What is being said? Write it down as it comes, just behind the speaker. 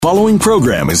Following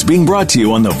program is being brought to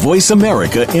you on the Voice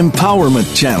America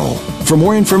Empowerment Channel. For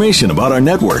more information about our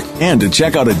network and to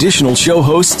check out additional show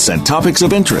hosts and topics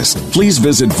of interest, please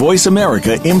visit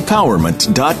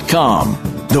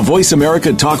voiceamericaempowerment.com. The Voice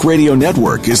America Talk Radio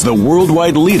Network is the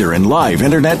worldwide leader in live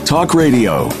Internet talk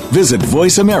radio. Visit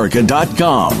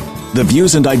voiceamerica.com. The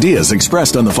views and ideas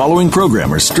expressed on the following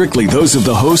program are strictly those of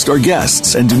the host or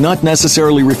guests and do not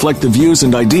necessarily reflect the views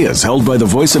and ideas held by the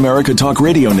Voice America Talk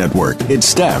Radio Network, its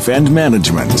staff, and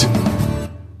management.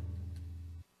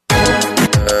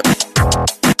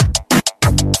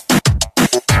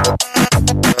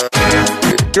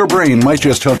 Your brain might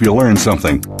just help you learn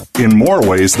something in more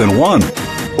ways than one.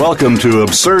 Welcome to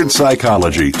Absurd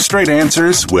Psychology, straight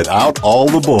answers without all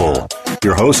the bull.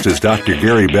 Your host is Dr.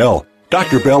 Gary Bell.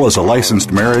 Dr. Bell is a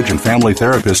licensed marriage and family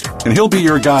therapist, and he'll be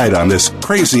your guide on this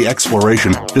crazy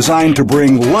exploration designed to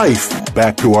bring life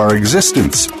back to our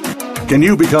existence. Can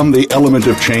you become the element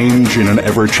of change in an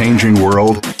ever-changing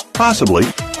world? Possibly,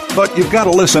 but you've got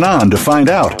to listen on to find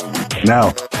out.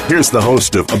 Now, here's the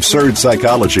host of Absurd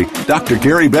Psychology, Dr.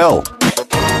 Gary Bell.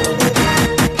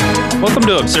 Welcome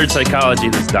to Absurd Psychology.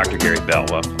 This is Dr. Gary Bell.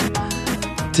 Welcome.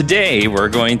 Today, we're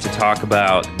going to talk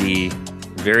about the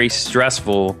very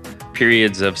stressful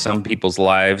periods of some people's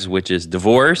lives, which is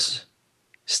divorce,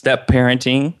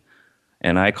 step-parenting,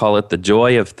 and I call it the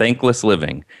joy of thankless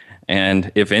living.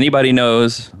 And if anybody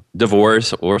knows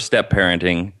divorce or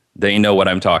step-parenting, they know what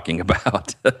I'm talking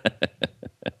about.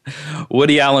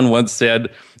 Woody Allen once said,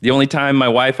 "The only time my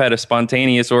wife had a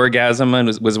spontaneous orgasm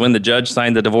was when the judge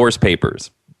signed the divorce papers."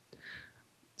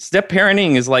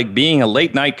 Step-parenting is like being a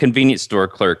late-night convenience store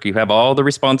clerk. You have all the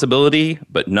responsibility,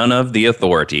 but none of the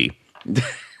authority.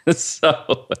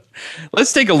 So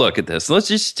let's take a look at this. Let's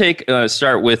just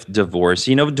start with divorce.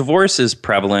 You know, divorce is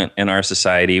prevalent in our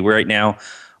society. Right now,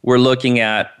 we're looking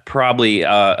at probably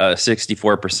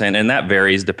 64%, and that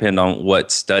varies depending on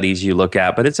what studies you look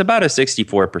at, but it's about a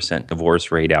 64%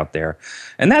 divorce rate out there,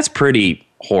 and that's pretty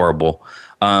horrible.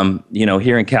 You know,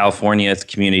 here in California, it's a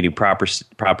community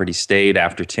property state.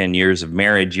 After 10 years of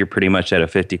marriage, you're pretty much at a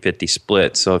 50-50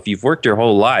 split. So if you've worked your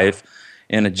whole life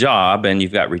in a job and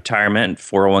you've got retirement,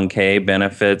 401k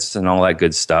benefits and all that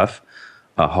good stuff,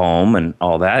 a home and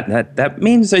all that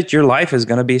means that your life is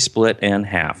going to be split in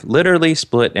half, literally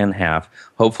split in half.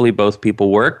 Hopefully both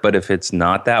people work, but if it's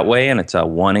not that way and it's a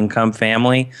one-income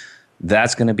family,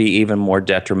 that's going to be even more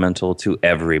detrimental to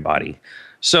everybody.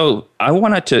 So I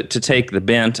wanted to take the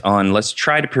bent on let's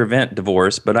try to prevent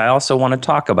divorce, but I also want to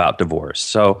talk about divorce.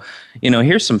 So, you know,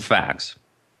 here's some facts.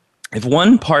 If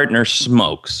one partner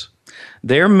smokes,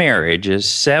 their marriage is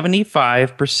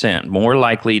 75% more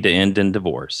likely to end in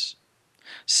divorce.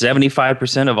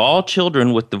 75% of all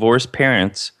children with divorced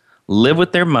parents live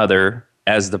with their mother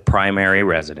as the primary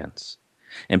residence.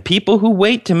 And people who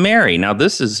wait to marry, now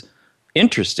this is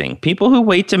interesting, people who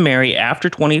wait to marry after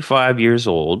 25 years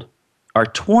old are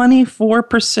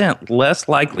 24% less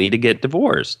likely to get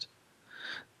divorced.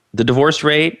 The divorce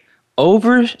rate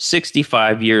over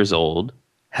 65 years old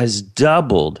has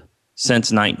doubled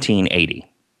since 1980.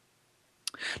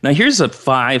 Now, here's the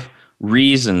 5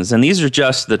 reasons, and these are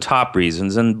just the top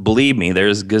reasons, and believe me,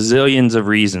 there's gazillions of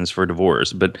reasons for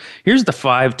divorce, but here's the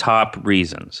 5 top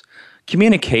reasons.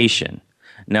 Communication.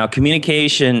 Now,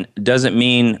 communication doesn't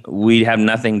mean we have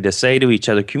nothing to say to each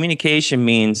other. Communication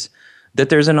means that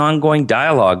there's an ongoing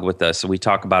dialogue with us. So we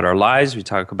talk about our lives, we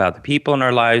talk about the people in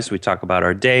our lives, we talk about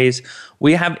our days.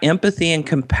 We have empathy and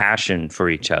compassion for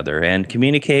each other. And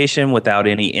communication without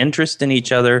any interest in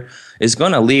each other is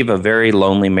going to leave a very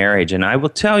lonely marriage. And I will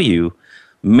tell you,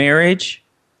 marriage,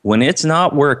 when it's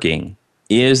not working,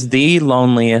 is the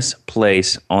loneliest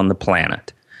place on the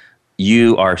planet.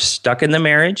 You are stuck in the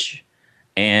marriage,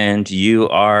 and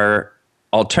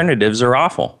alternatives are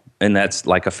awful. And that's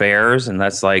like affairs, and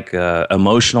that's like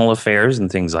emotional affairs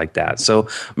and things like that. So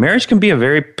marriage can be a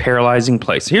very paralyzing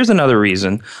place. Here's another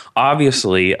reason.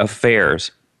 Obviously,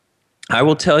 affairs. I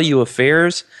will tell you,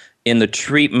 affairs in the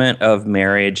treatment of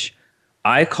marriage,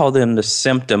 I call them the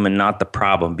symptom and not the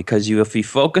problem, because if you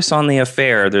focus on the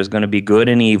affair, there's going to be good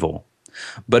and evil.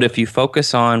 But if you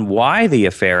focus on why the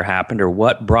affair happened or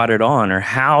what brought it on or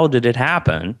how did it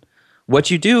happen,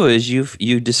 what you do is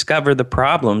you discover the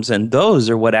problems, and those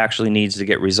are what actually needs to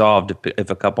get resolved if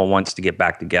a couple wants to get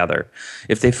back together.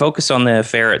 If they focus on the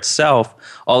affair itself,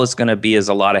 all it's going to be is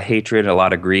a lot of hatred, a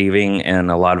lot of grieving, and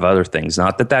a lot of other things.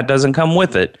 Not that that doesn't come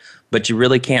with it, but you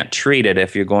really can't treat it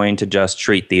if you're going to just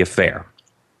treat the affair.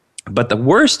 But the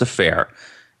worst affair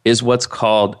is what's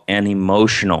called an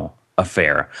emotional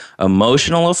affair.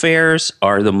 Emotional affairs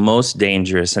are the most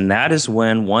dangerous, and that is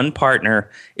when one partner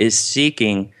is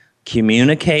seeking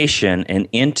communication and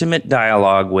intimate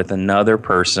dialogue with another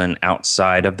person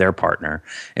outside of their partner.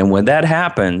 And when that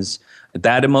happens,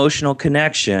 that emotional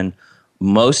connection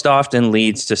most often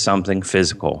leads to something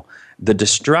physical. The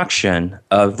destruction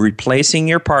of replacing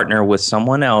your partner with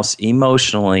someone else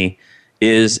emotionally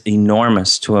is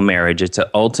enormous to a marriage. It's an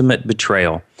ultimate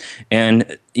betrayal.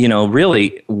 And,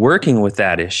 really working with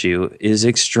that issue is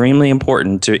extremely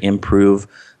important to improve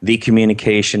the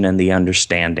communication and the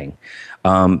understanding.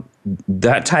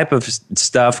 That type of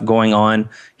stuff going on,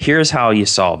 here's how you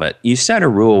solve it. You set a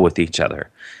rule with each other.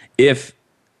 If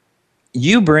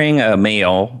you bring a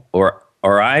male or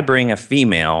I bring a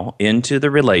female into the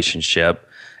relationship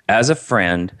as a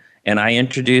friend, and I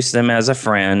introduce them as a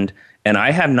friend, and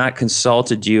I have not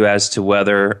consulted you as to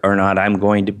whether or not I'm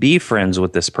going to be friends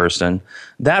with this person,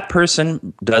 that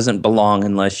person doesn't belong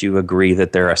unless you agree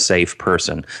that they're a safe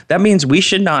person. That means we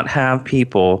should not have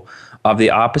people of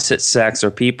the opposite sex or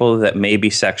people that may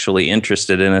be sexually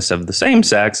interested in us of the same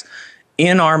sex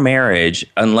in our marriage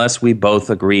unless we both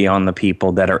agree on the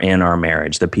people that are in our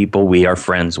marriage, the people we are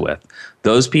friends with.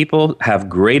 Those people have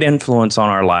great influence on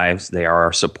our lives. They are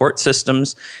our support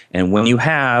systems. And when you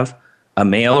have a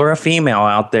male or a female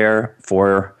out there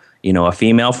for, a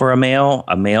female for a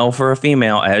male for a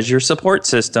female as your support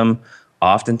system,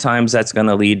 oftentimes that's going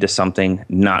to lead to something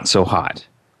not so hot.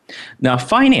 Now,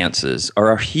 finances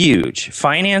are huge.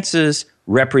 Finances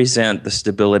represent the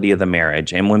stability of the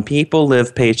marriage. And when people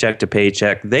live paycheck to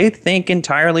paycheck, they think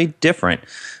entirely different.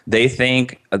 They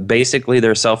think basically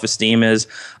their self-esteem is,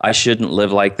 I shouldn't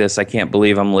live like this. I can't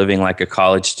believe I'm living like a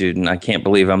college student. I can't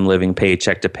believe I'm living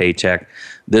paycheck to paycheck.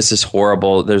 This is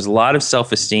horrible. There's a lot of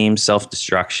self-esteem,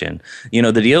 self-destruction.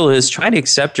 The deal is try to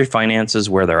accept your finances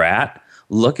where they're at.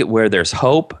 Look at where there's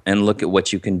hope and look at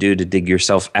what you can do to dig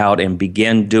yourself out and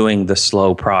begin doing the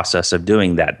slow process of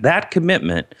doing that. That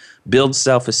commitment builds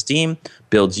self-esteem,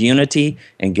 builds unity,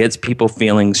 and gets people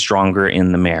feeling stronger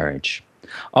in the marriage.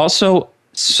 Also,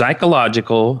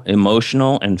 psychological,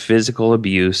 emotional, and physical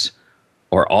abuse,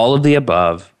 or all of the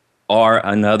above, are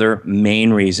another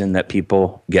main reason that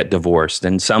people get divorced.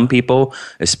 And some people,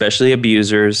 especially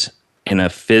abusers, in a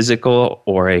physical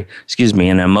or an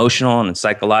emotional and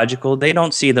psychological, they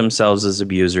don't see themselves as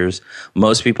abusers.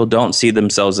 Most people don't see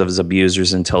themselves as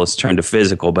abusers until it's turned to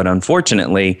physical. But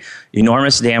unfortunately,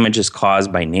 enormous damage is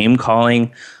caused by name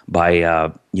calling,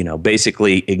 by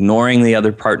basically ignoring the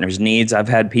other partner's needs. I've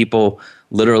had people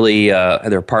literally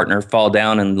their partner fall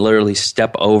down and literally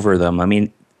step over them. I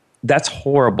mean, that's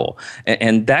horrible.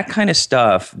 And that kind of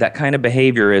stuff, that kind of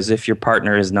behavior, as if your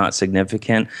partner is not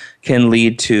significant, can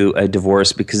lead to a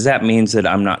divorce because that means that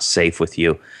I'm not safe with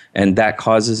you. And that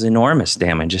causes enormous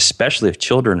damage, especially if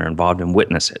children are involved and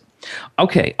witness it.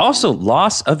 Okay, also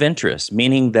loss of interest,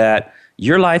 meaning that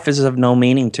your life is of no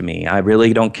meaning to me. I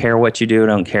really don't care what you do. I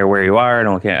don't care where you are. I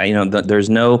don't care.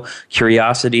 There's no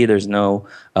curiosity. There's no,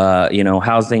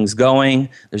 how's things going.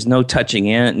 There's no touching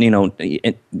in,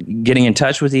 getting in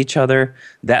touch with each other.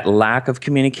 That lack of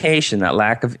communication, that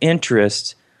lack of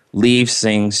interest leaves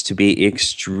things to be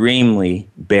extremely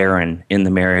barren in the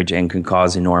marriage and can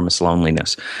cause enormous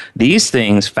loneliness. These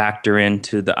things factor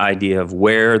into the idea of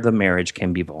where the marriage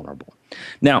can be vulnerable.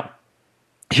 Now,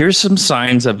 here's some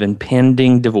signs of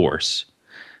impending divorce.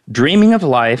 Dreaming of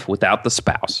life without the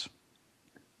spouse.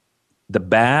 The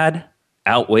bad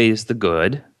outweighs the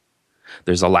good.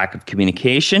 There's a lack of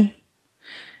communication.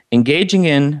 Engaging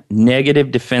in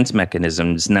negative defense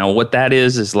mechanisms. Now, what that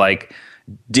is like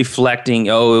deflecting,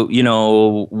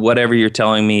 whatever you're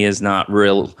telling me is not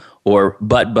real, or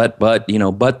but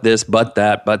this, but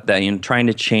that, trying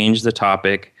to change the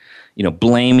topic.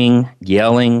 Blaming,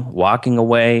 yelling, walking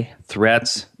away,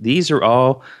 threats. These are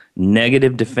all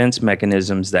negative defense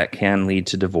mechanisms that can lead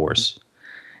to divorce.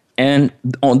 And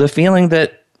the feeling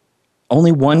that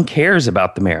only one cares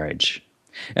about the marriage.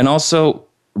 And also,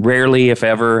 rarely, if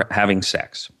ever, having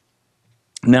sex.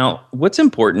 Now, what's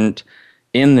important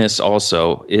in this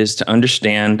also is to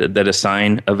understand that a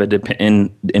sign of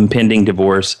an impending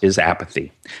divorce is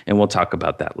apathy. And we'll talk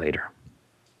about that later.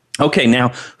 Okay, now,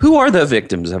 who are the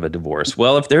victims of a divorce?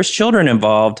 Well, if there's children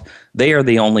involved, they are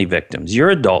the only victims. You're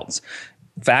adults.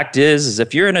 Fact is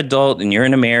if you're an adult and you're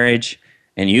in a marriage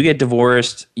and you get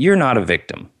divorced, you're not a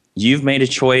victim. You've made a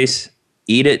choice.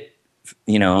 Eat it.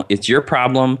 It's your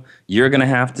problem. You're going to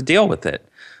have to deal with it.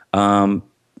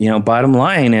 Bottom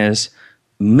line is,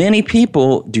 many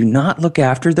people do not look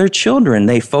after their children.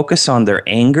 They focus on their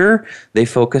anger. They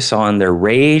focus on their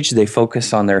rage. They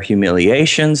focus on their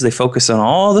humiliations. They focus on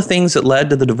all the things that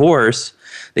led to the divorce.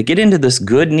 They get into this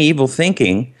good and evil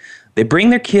thinking. They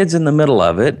bring their kids in the middle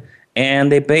of it,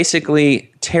 and they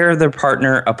basically tear their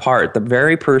partner apart, the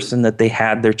very person that they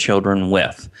had their children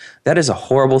with. That is a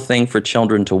horrible thing for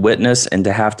children to witness and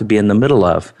to have to be in the middle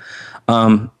of.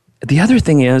 The other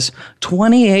thing is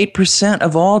 28%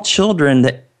 of all children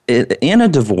that in a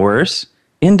divorce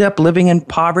end up living in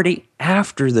poverty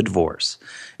after the divorce.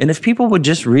 And if people would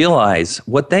just realize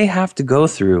what they have to go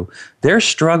through, their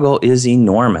struggle is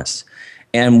enormous.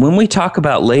 And when we talk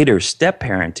about later step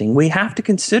parenting, we have to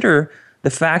consider the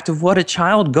fact of what a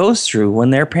child goes through when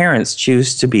their parents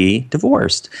choose to be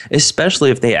divorced,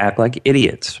 especially if they act like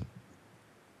idiots.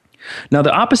 Now,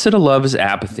 the opposite of love is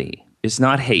apathy. It's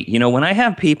not hate. You know, when I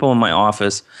have people in my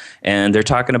office and they're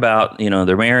talking about,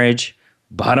 their marriage,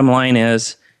 bottom line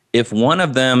is, if one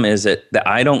of them is that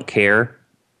I don't care,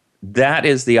 that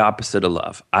is the opposite of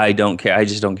love. I don't care. I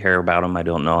just don't care about them. I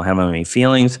don't know. I have any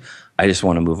feelings. I just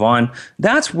want to move on.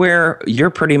 That's where you're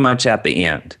pretty much at the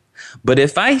end. But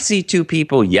if I see two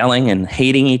people yelling and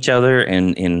hating each other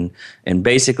and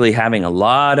basically having a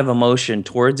lot of emotion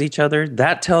towards each other,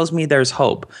 that tells me there's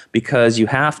hope, because you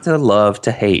have to love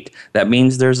to hate. That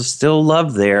means there's still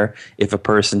love there if a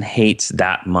person hates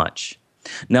that much.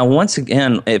 Now, once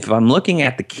again, if I'm looking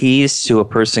at the keys to a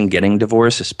person getting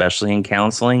divorced, especially in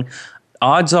counseling,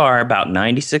 odds are about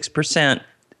 96%,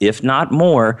 if not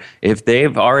more, if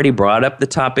they've already brought up the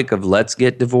topic of let's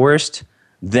get divorced,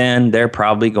 then they're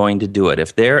probably going to do it.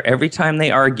 If every time they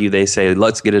argue, they say,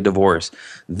 let's get a divorce,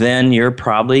 then you're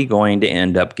probably going to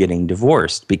end up getting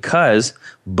divorced, because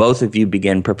both of you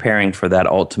begin preparing for that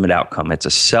ultimate outcome. It's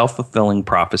a self-fulfilling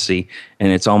prophecy,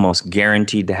 and it's almost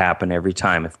guaranteed to happen every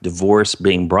time if divorce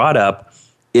being brought up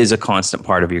is a constant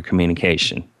part of your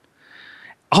communication.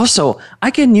 Also,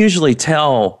 I can usually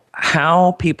tell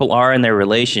how people are in their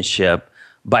relationship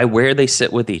by where they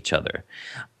sit with each other.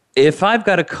 If I've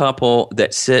got a couple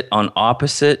that sit on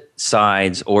opposite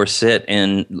sides or sit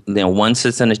in, one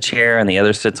sits in a chair and the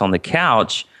other sits on the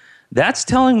couch, that's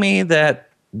telling me that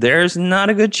there's not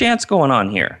a good chance going on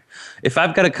here. If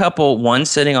I've got a couple, one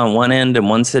sitting on one end and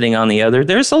one sitting on the other,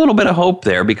 there's a little bit of hope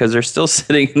there because they're still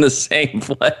sitting in the same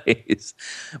place.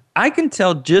 I can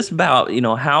tell just about,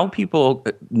 how people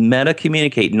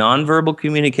meta-communicate, nonverbal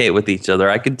communicate with each other.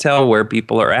 I can tell where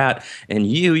people are at, and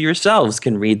you yourselves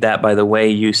can read that by the way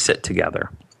you sit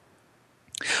together.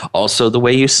 Also, the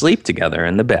way you sleep together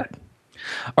in the bed.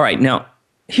 All right, now,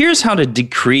 here's how to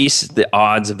decrease the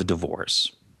odds of a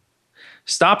divorce.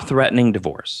 Stop threatening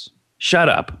divorce. Shut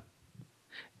up.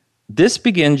 This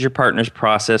begins your partner's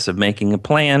process of making a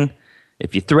plan.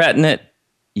 If you threaten it,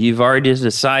 you've already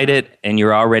decided and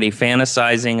you're already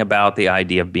fantasizing about the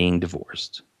idea of being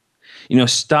divorced.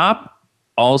 Stop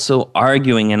also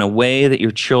arguing in a way that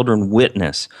your children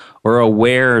witness or are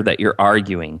aware that you're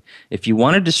arguing. If you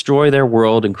want to destroy their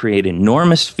world and create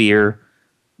enormous fear,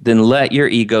 then let your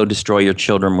ego destroy your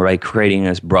children by creating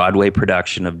this Broadway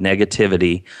production of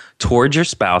negativity towards your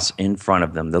spouse in front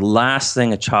of them. The last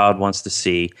thing a child wants to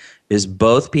see is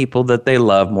both people that they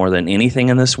love more than anything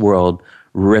in this world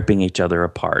ripping each other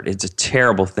apart. It's a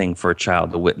terrible thing for a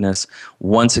child to witness.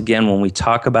 Once again, when we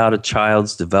talk about a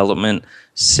child's development,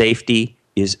 safety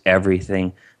is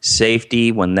everything.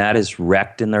 Safety, when that is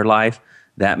wrecked in their life,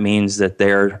 that means that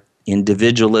their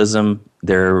individualism,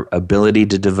 their ability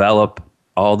to develop,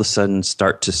 all of a sudden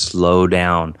start to slow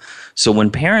down. So when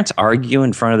parents argue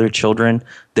in front of their children,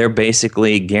 they're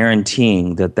basically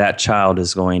guaranteeing that that child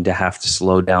is going to have to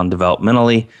slow down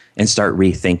developmentally and start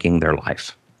rethinking their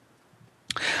life.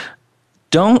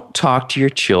 Don't talk to your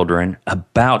children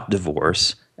about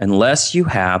divorce unless you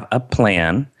have a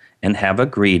plan and have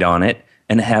agreed on it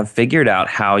and have figured out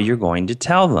how you're going to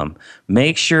tell them.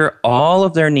 Make sure all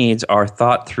of their needs are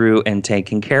thought through and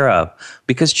taken care of,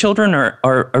 because children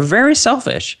are very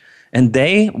selfish and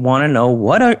they want to know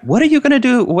what are you going to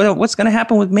do? What's going to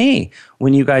happen with me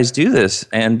when you guys do this?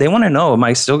 And they want to know, am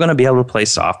I still going to be able to play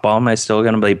softball? Am I still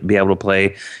going to be able to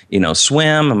play,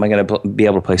 swim? Am I going to be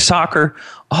able to play soccer?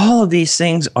 All of these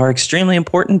things are extremely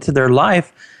important to their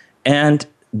life, and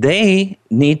they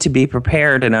need to be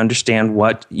prepared and understand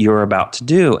what you're about to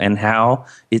do and how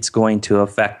it's going to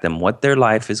affect them, what their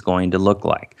life is going to look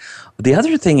like. The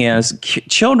other thing is,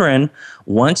 children,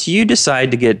 once you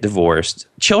decide to get divorced,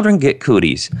 children get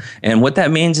cooties. And what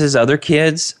that means is other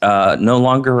kids no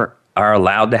longer are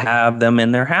allowed to have them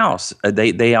in their house.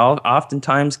 They all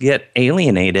oftentimes get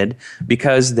alienated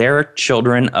because they're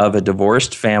children of a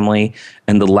divorced family,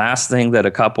 and the last thing that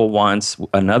a couple wants,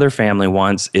 another family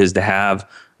wants, is to have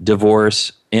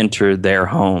divorce enter their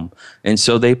home. And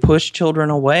so they push children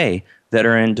away that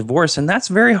are in divorce, and that's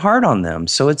very hard on them.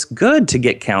 So it's good to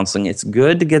get counseling. It's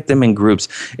good to get them in groups.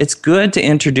 It's good to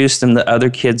introduce them to other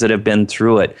kids that have been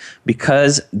through it,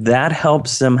 because that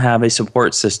helps them have a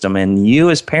support system. And you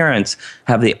as parents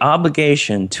have the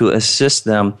obligation to assist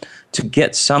them to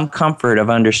get some comfort of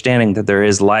understanding that there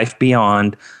is life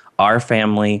beyond our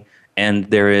family,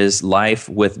 and there is life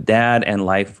with dad and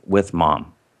life with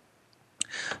mom.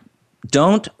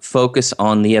 Don't focus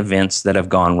on the events that have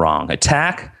gone wrong.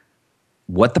 Attack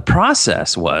what the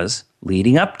process was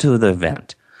leading up to the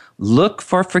event. Look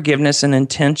for forgiveness and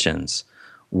intentions.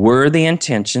 Were the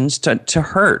intentions to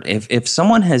hurt? If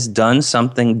someone has done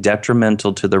something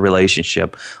detrimental to the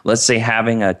relationship, let's say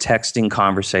having a texting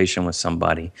conversation with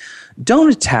somebody,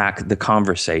 don't attack the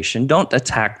conversation. Don't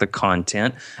attack the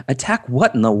content. Attack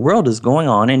what in the world is going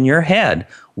on in your head.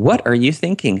 What are you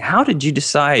thinking? How did you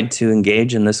decide to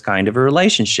engage in this kind of a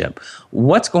relationship?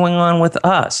 What's going on with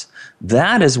us?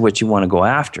 That is what you want to go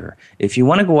after. If you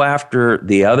want to go after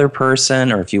the other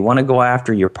person, or if you want to go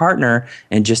after your partner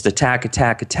and just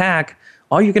attack,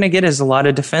 all you're going to get is a lot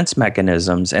of defense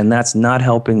mechanisms, and that's not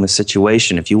helping the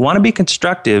situation. If you want to be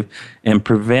constructive and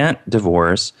prevent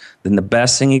divorce, then the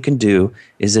best thing you can do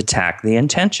is attack the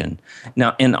intention.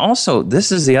 Now, and also,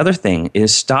 this is the other thing,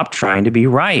 is stop trying to be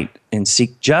right and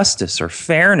seek justice or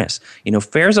fairness.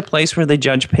 Fair is a place where they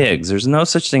judge pigs. There's no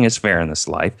such thing as fair in this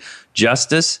life.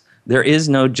 Justice, there is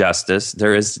no justice.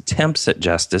 There is attempts at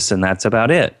justice, and that's about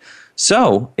it.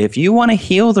 So if you want to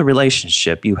heal the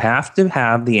relationship, you have to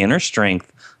have the inner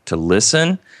strength to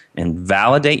listen and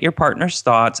validate your partner's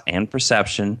thoughts and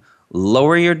perception,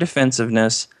 lower your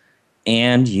defensiveness,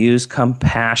 and use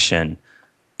compassion,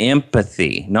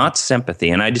 empathy, not sympathy.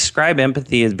 And I describe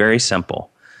empathy as very simple.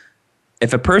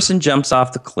 If a person jumps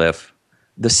off the cliff,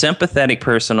 the sympathetic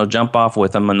person will jump off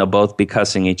with them, and they'll both be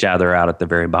cussing each other out at the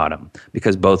very bottom,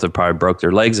 because both have probably broke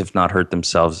their legs, if not hurt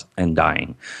themselves and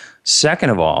dying. Second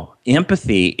of all,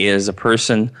 empathy is a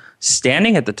person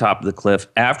standing at the top of the cliff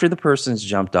after the person's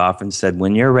jumped off and said,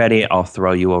 when you're ready, I'll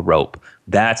throw you a rope.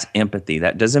 That's empathy.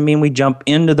 That doesn't mean we jump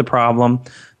into the problem.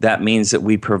 That means that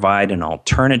we provide an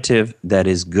alternative that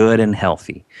is good and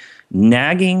healthy.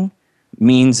 Nagging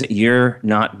means that you're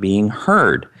not being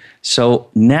heard. So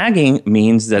nagging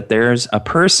means that there's a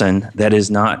person that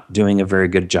is not doing a very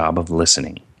good job of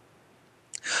listening.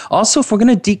 Also, if we're going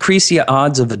to decrease the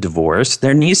odds of a divorce,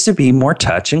 there needs to be more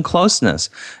touch and closeness,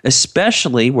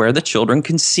 especially where the children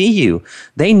can see you.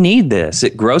 They need this.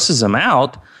 It grosses them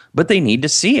out, but they need to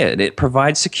see it. It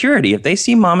provides security. If they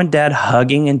see mom and dad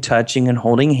hugging and touching and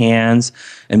holding hands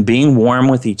and being warm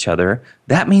with each other,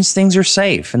 that means things are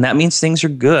safe, and that means things are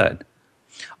good.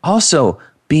 Also,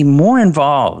 be more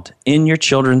involved in your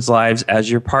children's lives as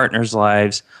your partner's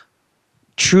lives,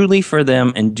 truly for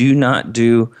them, and do not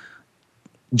do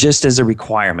just as a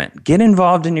requirement. Get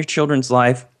involved in your children's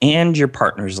life and your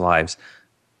partner's lives.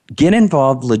 Get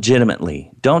involved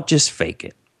legitimately. Don't just fake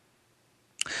it.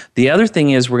 The other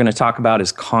thing is we're going to talk about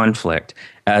is conflict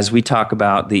as we talk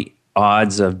about the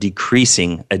odds of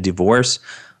decreasing a divorce.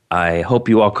 I hope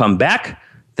you all come back.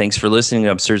 Thanks for listening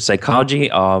to Absurd Psychology.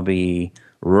 I'll be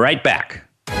right back.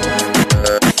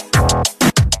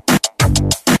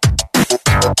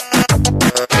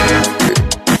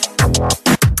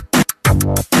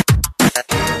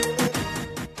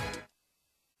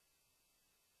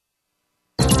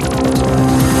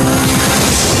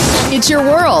 It's your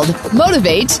world.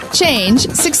 Motivate, change,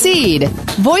 succeed.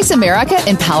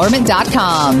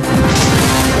 VoiceAmericaEmpowerment.com.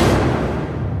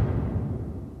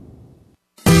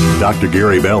 Dr.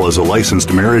 Gary Bell is a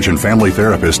licensed marriage and family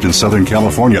therapist in Southern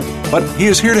California, but he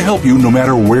is here to help you no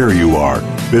matter where you are.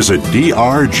 Visit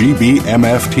drgbmft.com.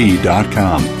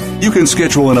 You can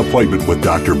schedule an appointment with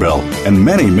Dr. Bell, and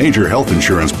many major health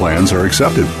insurance plans are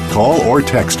accepted. Call or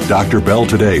text Dr. Bell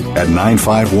today at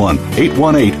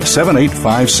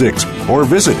 951-818-7856 or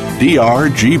visit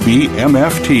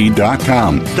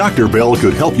drgbmft.com. Dr. Bell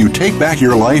could help you take back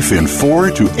your life in 4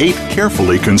 to 8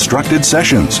 carefully constructed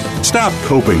sessions. Stop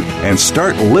coping and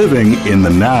start living in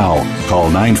the now. Call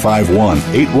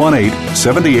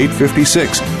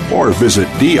 951-818-7856 or visit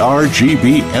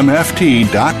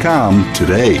drgbmft.com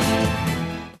today.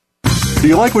 Do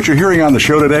you like what you're hearing on the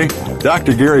show today?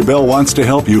 Dr. Gary Bell wants to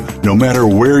help you no matter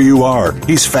where you are.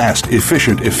 He's fast,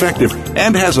 efficient, effective,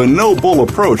 and has a no-bull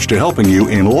approach to helping you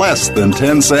in less than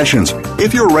 10 sessions.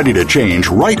 If you're ready to change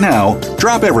right now,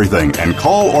 drop everything and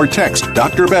call or text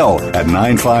Dr. Bell at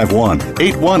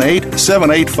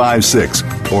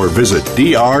 951-818-7856 or visit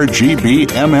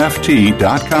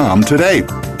drgbmft.com today.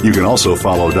 You can also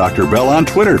follow Dr. Bell on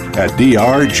Twitter at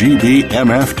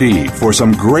drgbmft for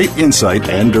some great insight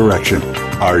and direction.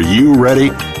 Are you ready?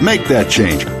 Make that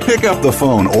change. Pick up the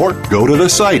phone or go to the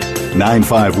site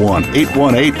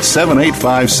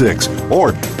 951-818-7856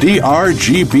 or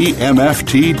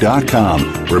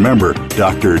drgbmft.com. Remember,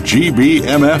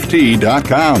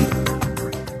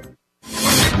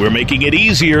 drgbmft.com. We're making it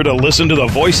easier to listen to the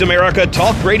Voice America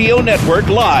Talk Radio Network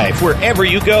live wherever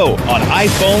you go on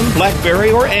iPhone,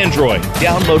 BlackBerry, or Android.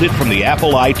 Download it from the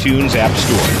Apple iTunes App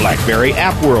Store, BlackBerry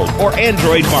App World, or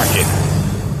Android Market.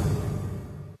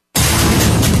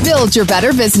 Build your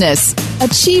better business.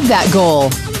 Achieve that goal.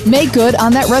 Make good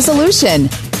on that resolution.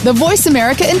 The Voice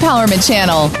America Empowerment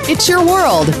Channel. It's your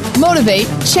world. Motivate,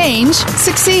 change,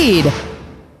 succeed.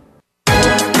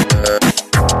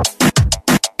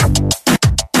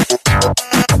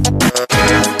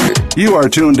 You are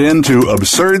tuned in to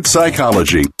Absurd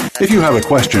Psychology. If you have a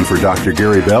question for Dr.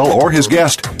 Gary Bell or his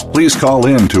guest, please call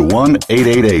in to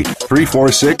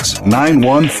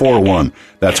 1-888-346-9141.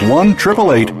 That's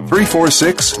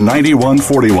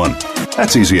 1-888-346-9141.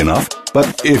 That's easy enough.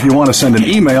 But if you want to send an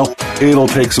email, it'll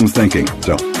take some thinking.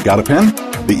 So, got a pen?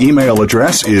 The email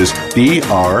address is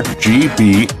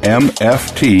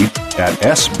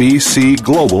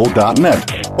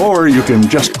drgbmft@sbcglobal.net. Or you can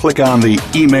just click on the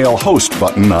Email Host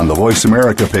button on the Voice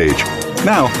America page.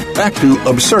 Now, back to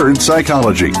Absurd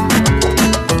Psychology.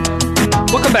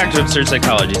 Welcome back to Absurd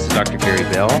Psychology. This is Dr. Gary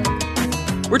Bell.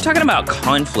 We're talking about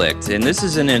conflict, and this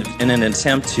is in an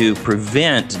attempt to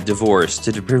prevent divorce,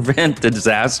 to prevent the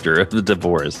disaster of the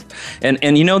divorce.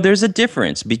 And you know, there's a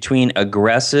difference between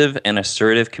aggressive and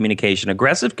assertive communication.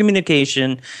 Aggressive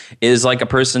communication is like a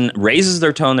person raises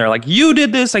their tone. They're like, "You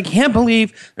did this. I can't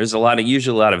believe." There's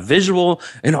usually a lot of visual.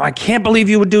 "I can't believe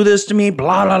you would do this to me."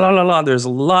 Blah blah blah blah blah. There's a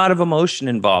lot of emotion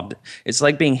involved. It's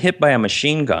like being hit by a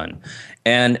machine gun.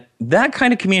 And that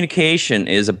kind of communication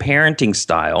is a parenting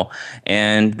style,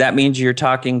 and that means you're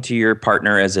talking to your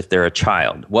partner as if they're a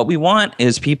child. What we want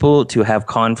is people to have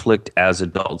conflict as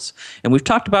adults. And we've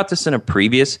talked about this in a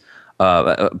previous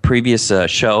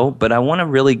show, but I want to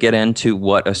really get into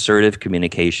what assertive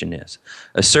communication is.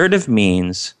 Assertive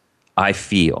means I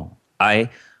feel. I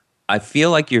feel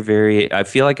like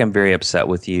I'm very upset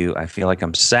with you. I feel like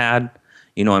I'm sad.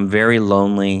 I'm very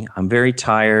lonely. I'm very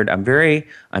tired. I'm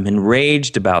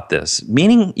enraged about this.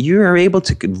 Meaning you are able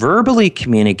to verbally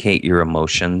communicate your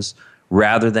emotions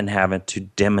rather than having to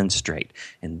demonstrate.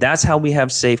 And that's how we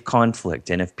have safe conflict.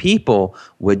 And if people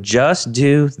would just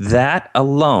do that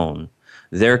alone,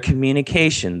 their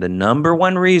communication, the number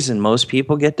one reason most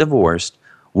people get divorced,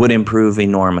 would improve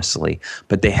enormously.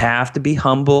 But they have to be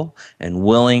humble and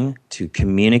willing to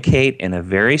communicate in a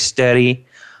very steady,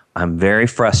 "I'm very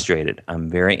frustrated. I'm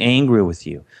very angry with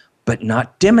you," but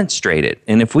not demonstrate it.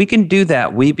 And if we can do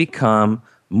that, we become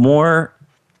more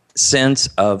sense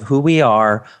of who we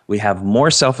are, we have more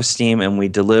self-esteem, and we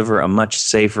deliver a much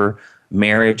safer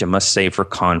marriage, a much safer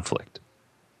conflict.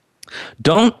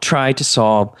 Don't try to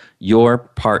solve your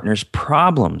partner's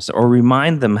problems or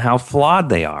remind them how flawed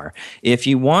they are. If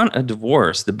you want a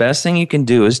divorce, the best thing you can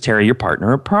do is tear your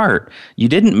partner apart. You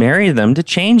didn't marry them to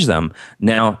change them.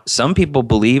 Now, some people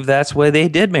believe that's why they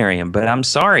did marry him, but I'm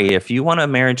sorry. If you want a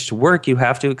marriage to work, you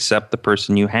have to accept the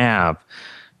person you have.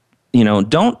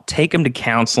 Don't take them to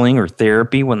counseling or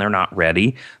therapy when they're not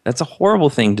ready. That's a horrible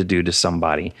thing to do to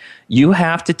somebody. You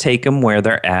have to take them where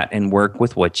they're at and work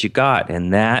with what you got.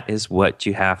 And that is what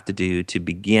you have to do to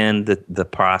begin the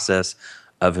process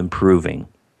of improving.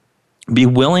 Be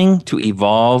willing to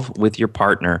evolve with your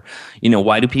partner.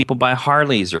 Why do people buy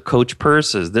Harleys or Coach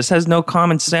purses? This has no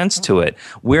common sense to it.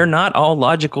 We're not all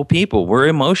logical people. We're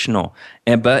emotional.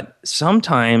 But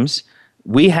sometimes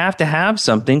we have to have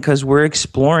something because we're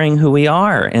exploring who we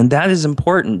are, and that is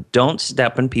important. Don't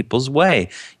step in people's way.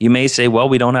 You may say, "Well,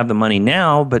 we don't have the money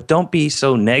now," but don't be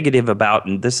so negative about,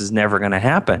 and this is never going to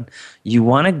happen. You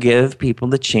want to give people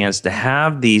the chance to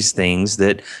have these things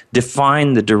that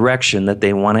define the direction that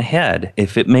they want to head.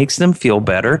 If it makes them feel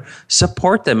better,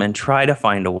 support them and try to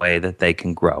find a way that they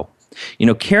can grow.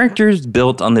 Character is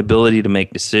built on the ability to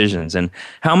make decisions. And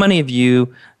how many of you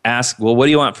ask, "Well, what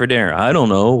do you want for dinner?" "I don't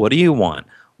know. What do you want?"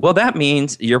 Well, that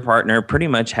means your partner pretty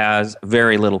much has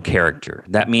very little character.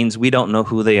 That means we don't know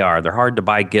who they are. They're hard to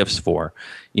buy gifts for.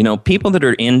 People that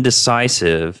are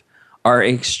indecisive are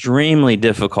extremely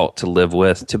difficult to live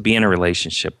with, to be in a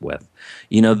relationship with.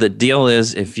 The deal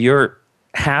is, if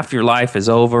half your life is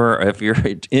over, or if you're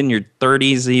in your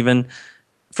 30s even,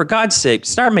 for God's sake,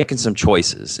 start making some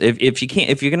choices. If you can't,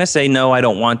 if you're going to say no, I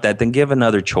don't want that, then give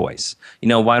another choice.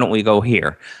 Why don't we go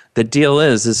here? The deal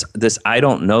is this I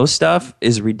don't know stuff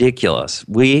is ridiculous.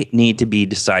 We need to be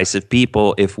decisive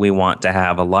people if we want to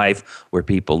have a life where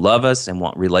people love us and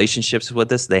want relationships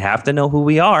with us. They have to know who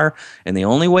we are, and the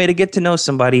only way to get to know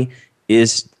somebody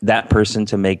is that person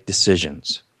to make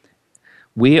decisions.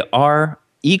 We are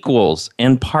equals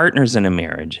and partners in a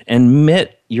marriage.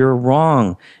 Admit you're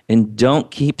wrong and don't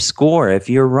keep score. If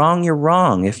you're wrong, you're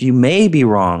wrong. If you may be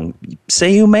wrong,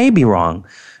 say you may be wrong.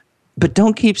 But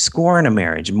don't keep score in a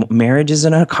marriage. Marriage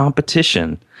isn't a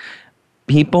competition.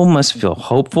 People must feel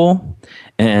hopeful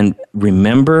and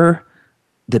remember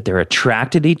that they're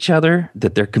attracted to each other,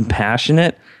 that they're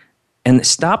compassionate, and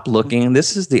stop looking.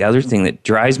 This is the other thing that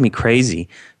drives me crazy.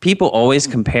 People always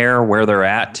compare where they're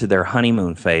at to their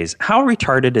honeymoon phase. How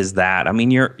retarded is that? I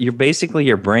mean, you're basically,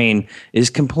 your brain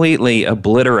is completely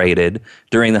obliterated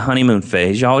during the honeymoon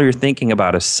phase. All you're thinking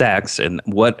about is sex and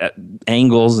what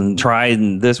angles and try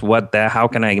and this, what, that, how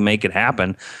can I make it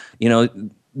happen?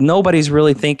 Nobody's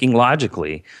really thinking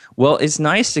logically. Well, it's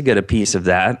nice to get a piece of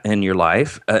that in your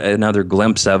life, another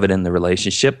glimpse of it in the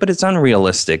relationship, but it's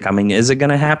unrealistic. I mean, is it going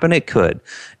to happen? It could.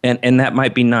 And that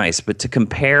might be nice. But to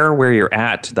compare where you're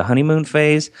at to the honeymoon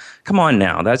phase, come on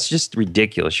now. That's just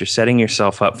ridiculous. You're setting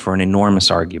yourself up for an enormous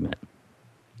argument.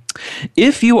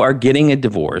 If you are getting a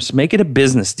divorce, make it a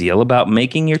business deal about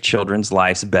making your children's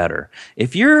lives better.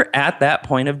 If you're at that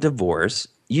point of divorce,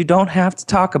 you don't have to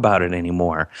talk about it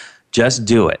anymore. Just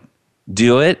do it.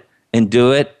 Do it, and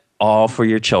do it all for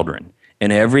your children.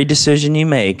 And every decision you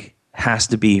make has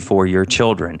to be for your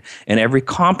children. And every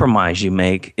compromise you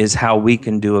make is how we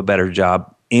can do a better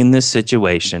job in this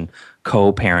situation,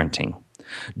 co-parenting.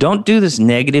 Don't do this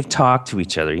negative talk to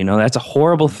each other. That's a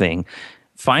horrible thing.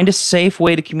 Find a safe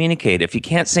way to communicate. If you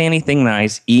can't say anything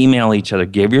nice, email each other.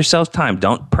 Give yourself time.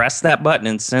 Don't press that button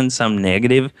and send some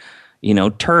negative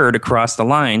turd across the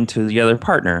line to the other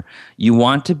partner. You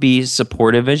want to be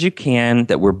supportive as you can,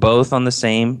 that we're both on the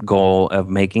same goal of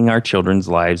making our children's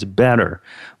lives better.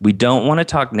 We don't want to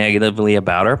talk negatively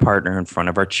about our partner in front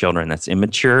of our children. That's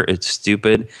immature, it's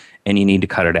stupid, and you need to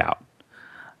cut it out.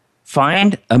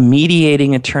 Find a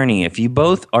mediating attorney. If you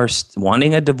both are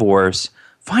wanting a divorce,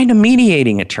 find a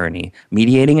mediating attorney.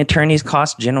 Mediating attorneys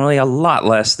cost generally a lot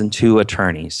less than 2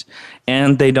 attorneys,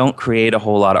 and they don't create a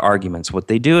whole lot of arguments. What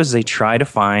they do is they try to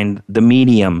find the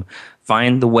medium,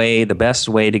 find the best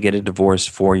way to get a divorce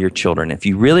for your children. If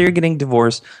you really are getting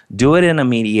divorced, do it in a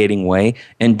mediating way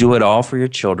and do it all for your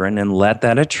children, and let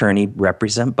that attorney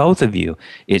represent both of you.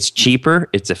 It's cheaper,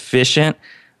 it's efficient.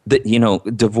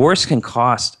 Divorce can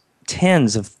cost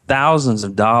tens of thousands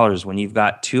of dollars when you've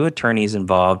got 2 attorneys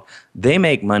involved. They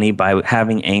make money by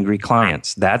having angry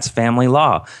clients. That's family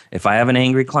law. If I have an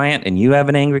angry client and you have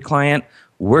an angry client,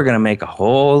 we're going to make a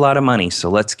whole lot of money. So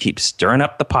let's keep stirring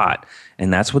up the pot.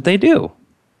 And that's what they do.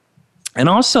 And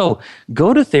also,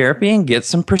 go to therapy and get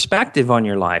some perspective on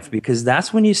your life, because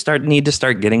that's when you need to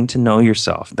start getting to know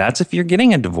yourself. That's if you're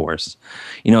getting a divorce.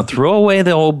 Throw away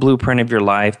the old blueprint of your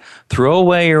life, throw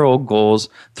away your old goals,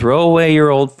 throw away your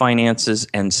old finances,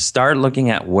 and start looking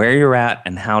at where you're at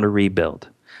and how to rebuild.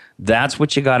 That's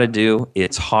what you got to do.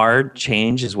 It's hard.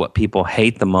 Change is what people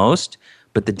hate the most.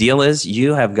 But the deal is,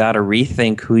 you have got to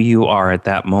rethink who you are at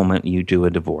that moment you do a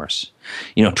divorce.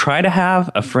 Try to have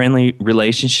a friendly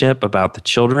relationship about the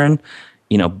children.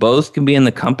 Both can be in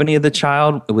the company of the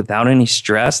child without any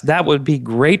stress. That would be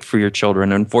great for your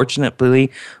children. Unfortunately,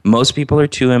 most people are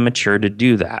too immature to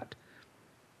do that.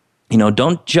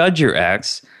 Don't judge your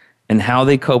ex and how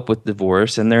they cope with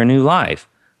divorce and their new life.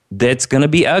 That's going to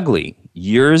be ugly.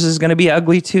 Yours is going to be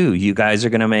ugly too. You guys are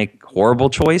going to make horrible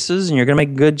choices and you're going to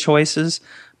make good choices.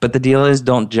 But the deal is,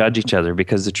 don't judge each other,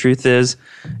 because the truth is,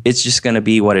 it's just going to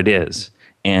be what it is.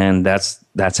 And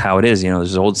that's how it is.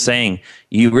 There's an old saying,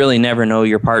 you really never know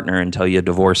your partner until you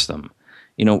divorce them.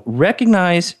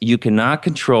 Recognize you cannot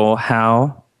control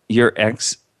how your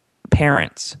ex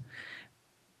parents.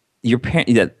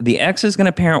 The ex is going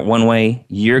to parent one way,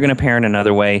 you're going to parent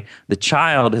another way. The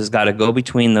child has got to go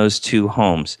between those 2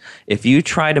 homes. If you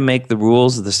try to make the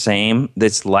rules the same,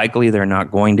 it's likely they're not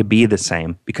going to be the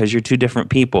same, because you're 2 different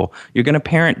people. You're going to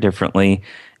parent differently,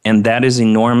 and that is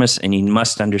enormous, and you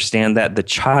must understand that the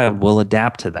child will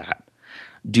adapt to that.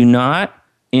 Do not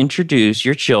introduce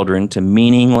your children to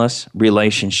meaningless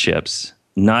relationships.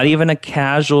 Not even a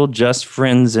casual, just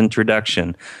friends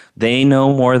introduction. They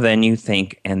know more than you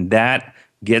think, and that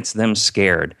gets them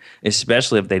scared,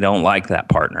 especially if they don't like that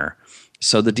partner.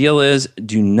 So the deal is,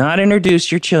 do not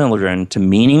introduce your children to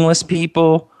meaningless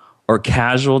people or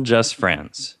casual, just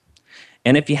friends.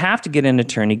 And if you have to get an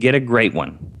attorney, get a great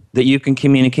one that you can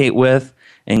communicate with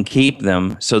and keep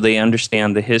them so they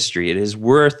understand the history. It is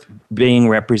worth being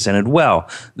represented well.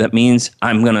 That means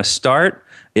I'm going to start.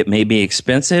 It may be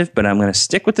expensive, but I'm going to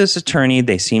stick with this attorney.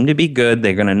 They seem to be good.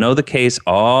 They're going to know the case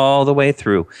all the way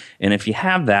through. And if you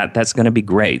have that, that's going to be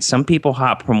great. Some people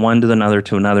hop from one to another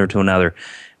to another to another.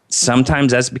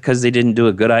 Sometimes that's because they didn't do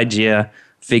a good idea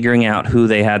figuring out who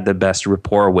they had the best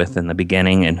rapport with in the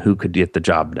beginning and who could get the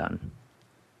job done.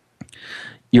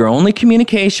 Your only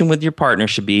communication with your partner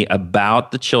should be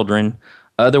about the children.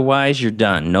 Otherwise, you're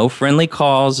done. No friendly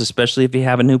calls, especially if you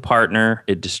have a new partner.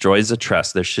 It destroys the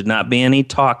trust. There should not be any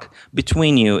talk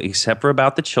between you except for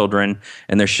about the children,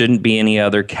 and there shouldn't be any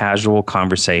other casual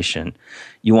conversation.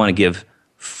 You want to give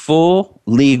full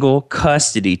legal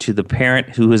custody to the parent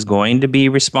who is going to be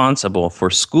responsible for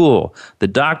school, the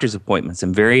doctor's appointments,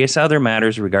 and various other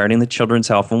matters regarding the children's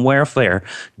health and welfare.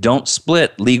 Don't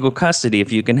split legal custody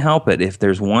if you can help it. If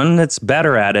there's one that's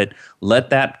better at it, let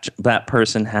that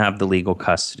person have the legal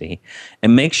custody.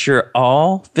 And make sure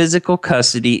all physical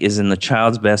custody is in the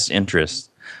child's best interest.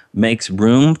 Makes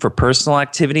room for personal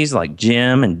activities like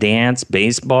gym and dance,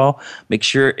 baseball. Make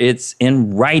sure it's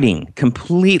in writing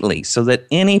completely so that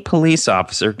any police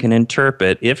officer can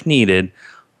interpret, if needed,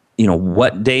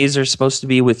 what days are supposed to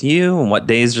be with you and what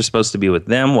days are supposed to be with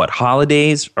them, what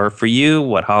holidays are for you,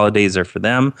 what holidays are for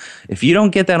them. If you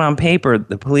don't get that on paper,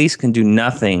 the police can do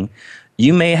nothing.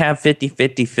 You may have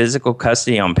 50-50 physical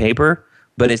custody on paper,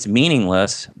 but it's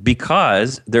meaningless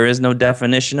because there is no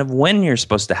definition of when you're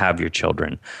supposed to have your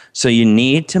children. So you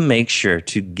need to make sure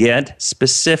to get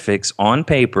specifics on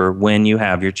paper when you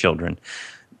have your children.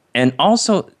 And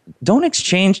also, don't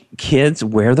exchange kids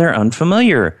where they're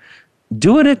unfamiliar.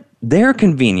 Do it at their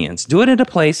convenience. Do it at a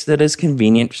place that is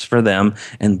convenient for them.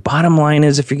 And bottom line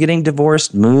is, if you're getting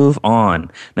divorced, move on.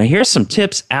 Now, here's some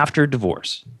tips after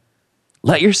divorce.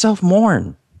 Let yourself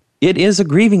mourn. It is a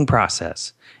grieving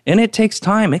process. And it takes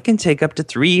time. It can take up to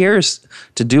 3 years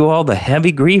to do all the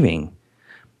heavy grieving.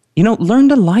 Learn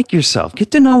to like yourself.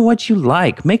 Get to know what you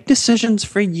like. Make decisions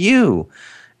for you.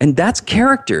 And that's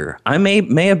character. I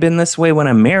may have been this way when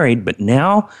I'm married, but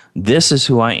now this is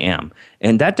who I am.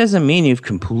 And that doesn't mean you've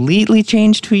completely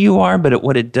changed who you are, but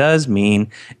what it does mean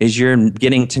is you're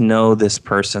getting to know this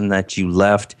person that you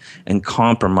left and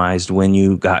compromised when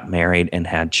you got married and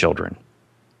had children.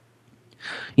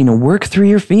 Work through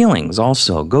your feelings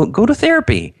also. Go to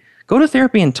therapy. Go to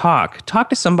therapy and talk.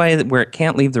 Talk to somebody where it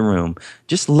can't leave the room.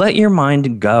 Just let your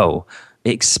mind go.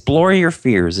 Explore your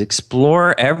fears.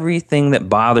 Explore everything that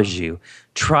bothers you.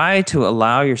 Try to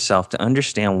allow yourself to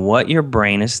understand what your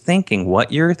brain is thinking,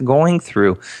 what you're going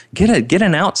through. Get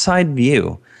an outside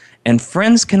view. And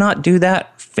friends cannot do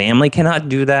that. Family cannot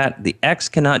do that. The ex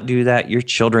cannot do that. Your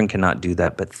children cannot do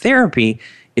that. But therapy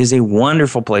is a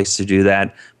wonderful place to do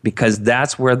that because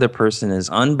that's where the person is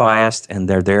unbiased and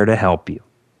they're there to help you.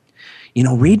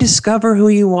 Rediscover who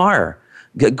you are.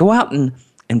 Go out and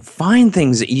find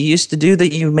things that you used to do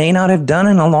that you may not have done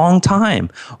in a long time.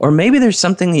 Or maybe there's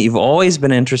something that you've always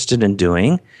been interested in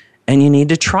doing and you need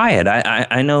to try it.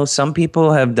 I know some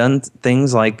people have done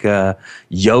things like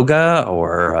yoga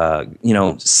or,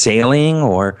 sailing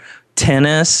or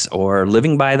tennis or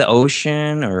living by the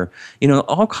ocean or,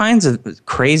 all kinds of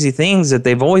crazy things that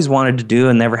they've always wanted to do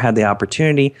and never had the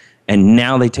opportunity. And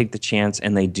now they take the chance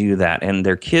and they do that. And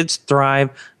their kids thrive,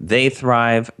 they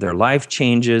thrive, their life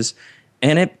changes,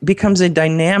 and it becomes a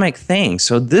dynamic thing.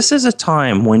 So this is a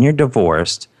time when you're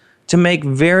divorced to make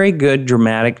very good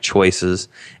dramatic choices.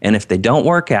 And if they don't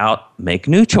work out, make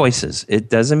new choices. It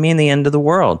doesn't mean the end of the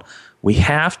world. We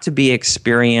have to be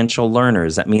experiential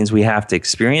learners. That means we have to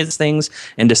experience things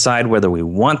and decide whether we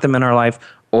want them in our life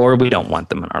or we don't want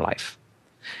them in our life.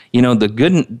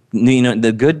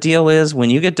 The good deal is when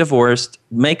you get divorced,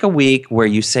 make a week where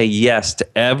you say yes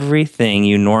to everything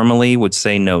you normally would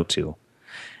say no to,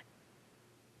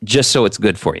 just so it's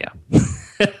good for you.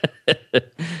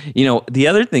 The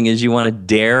other thing is you want to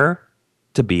dare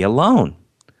to be alone.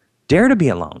 Dare to be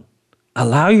alone.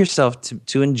 Allow yourself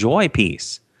to enjoy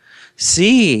peace.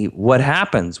 See what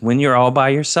happens when you're all by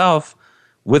yourself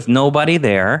with nobody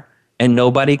there and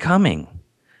nobody coming.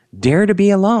 Dare to be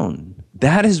alone.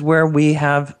 That is where we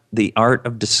have the art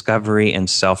of discovery and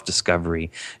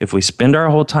self-discovery. If we spend our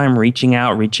whole time reaching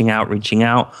out,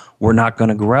 we're not going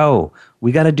to grow.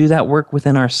 We got to do that work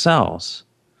within ourselves.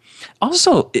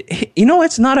 Also,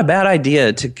 it's not a bad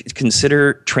idea to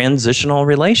consider transitional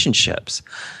relationships.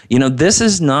 This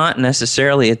is not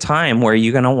necessarily a time where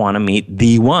you're going to want to meet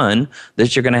the one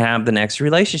that you're going to have the next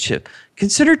relationship.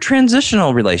 Consider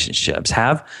transitional relationships.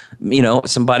 Have,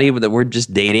 somebody that we're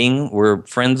just dating, we're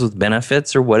friends with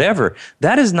benefits or whatever.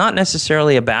 That is not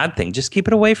necessarily a bad thing. Just keep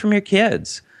it away from your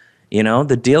kids.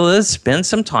 The deal is spend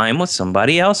some time with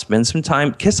somebody else, spend some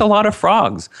time, kiss a lot of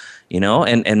frogs.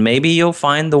 And maybe you'll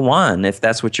find the one if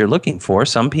that's what you're looking for.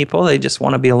 Some people, they just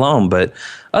want to be alone. But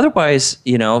otherwise,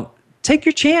 take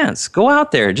your chance. Go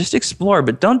out there. Just explore.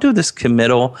 But don't do this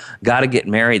committal, got to get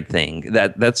married thing.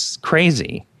 That's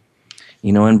crazy.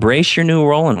 Embrace your new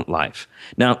role in life.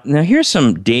 Now here's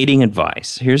some dating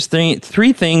advice. Here's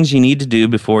three things you need to do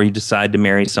before you decide to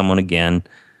marry someone again.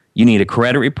 You need a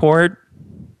credit report,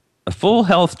 a full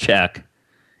health check,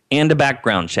 and a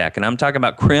background check. And I'm talking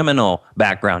about criminal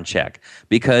background check.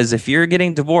 Because if you're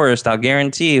getting divorced, I'll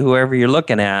guarantee whoever you're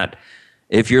looking at,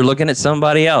 if you're looking at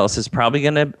somebody else, is probably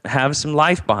going to have some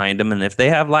life behind them. And if they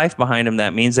have life behind them,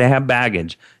 that means they have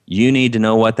baggage. You need to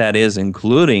know what that is,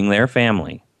 including their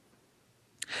family.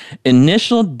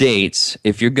 Initial dates,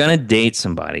 if you're going to date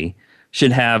somebody,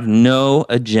 should have no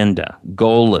agenda,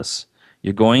 goalless.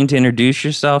 You're going to introduce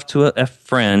yourself to a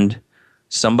friend,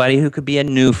 somebody who could be a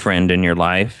new friend in your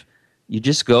life. You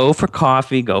just go for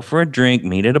coffee, go for a drink,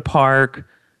 meet at a park.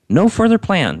 No further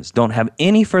plans. Don't have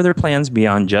any further plans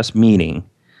beyond just meeting.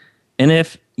 And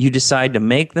if you decide to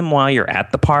make them while you're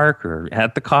at the park or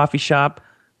at the coffee shop,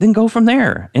 then go from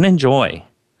there and enjoy.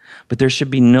 But there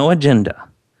should be no agenda.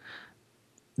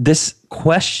 This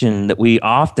question that we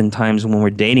oftentimes, when we're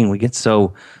dating, we get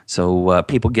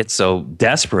people get so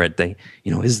desperate. They,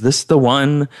 is this the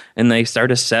one? And they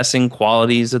start assessing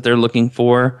qualities that they're looking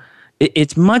for.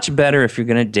 It's much better if you're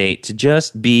going to date to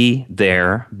just be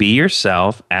there, be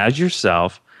yourself, as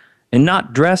yourself, and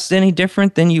not dress any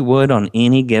different than you would on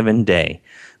any given day.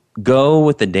 Go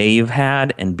with the day you've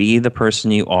had and be the person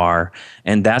you are.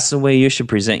 And that's the way you should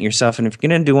present yourself. And if you're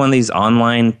going to do one of these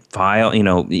online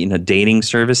dating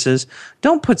services,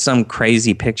 don't put some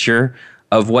crazy picture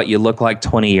of what you look like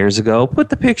 20 years ago. Put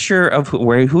the picture of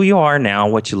who you are now,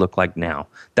 what you look like now.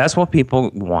 That's what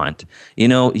people want.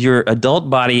 Your adult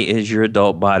body is your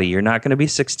adult body. You're not going to be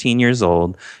 16 years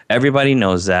old. Everybody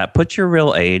knows that. Put your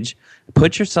real age.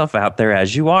 Put yourself out there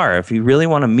as you are. If you really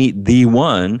want to meet the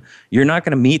one, you're not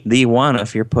going to meet the one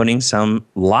if you're putting some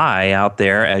lie out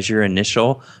there as your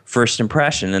initial first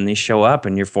impression, and they show up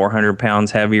and you're 400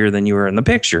 pounds heavier than you were in the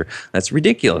picture. That's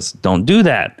ridiculous. Don't do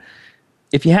that.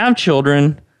 If you have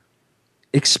children,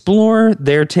 explore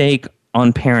their take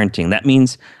on parenting. That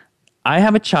means, I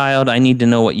have a child. I need to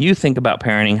know what you think about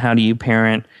parenting. How do you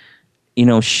parent?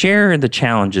 Share the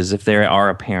challenges if they are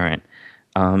a parent.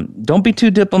 Don't be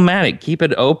too diplomatic. Keep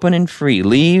it open and free.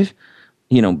 Leave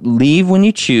when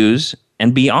you choose,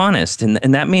 and be honest.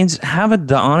 And that means have an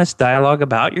honest dialogue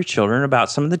about your children, about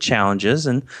some of the challenges,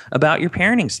 and about your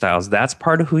parenting styles. That's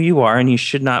part of who you are, and you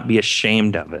should not be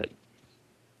ashamed of it.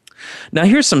 Now,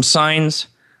 here's some signs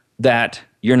that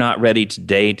you're not ready to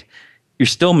date. You're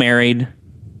still married.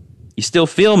 You still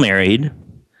feel married.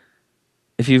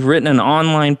 If you've written an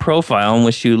online profile in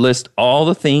which you list all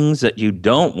the things that you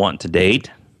don't want to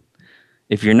date,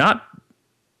 if you're not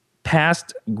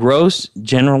past gross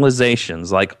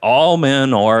generalizations like all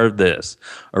men are this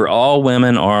or all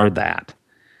women are that,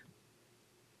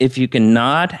 if you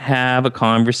cannot have a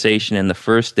conversation in the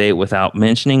first date without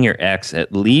mentioning your ex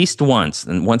at least once,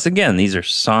 and once again, these are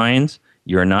signs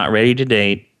you're not ready to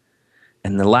date.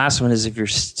 And the last one is if you're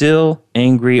still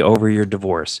angry over your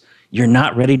divorce, you're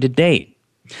not ready to date.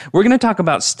 We're going to talk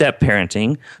about step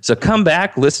parenting, so come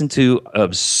back, listen to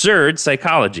Absurd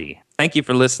Psychology. Thank you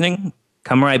for listening.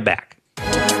 Come right back.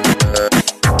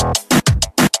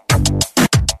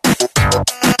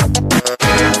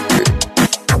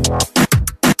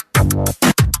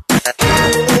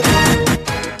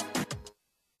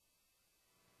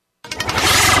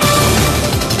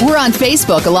 We're on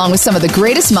Facebook along with some of the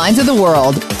greatest minds of the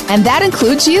world, and that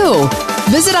includes you.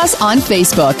 Visit us on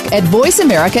Facebook at Voice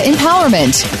America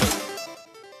Empowerment.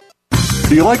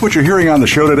 Do you like what you're hearing on the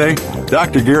show today?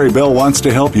 Dr. Gary Bell wants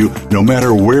to help you no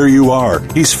matter where you are.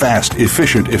 He's fast,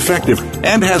 efficient, effective,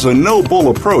 and has a no-bull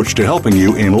approach to helping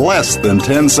you in less than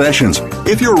 10 sessions.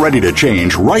 If you're ready to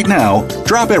change right now,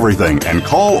 drop everything and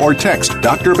call or text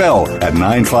Dr. Bell at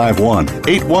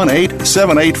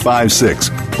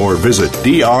 951-818-7856 or visit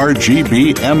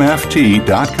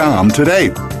drgbmft.com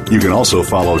today. You can also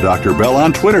follow Dr. Bell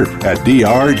on Twitter at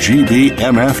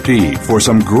drgbmft for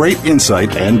some great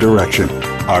insight and direction.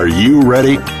 Are you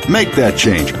ready? Make that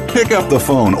change. Pick up the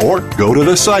phone or go to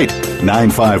the site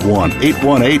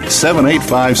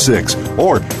 951-818-7856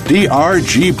 or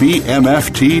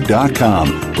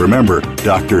drgbmft.com. Remember,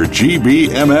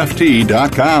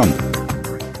 drgbmft.com.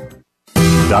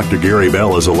 Dr. Gary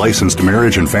Bell is a licensed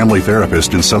marriage and family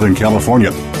therapist in Southern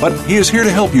California, but he is here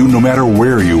to help you no matter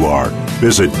where you are.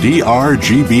 Visit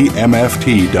drgbmft.com.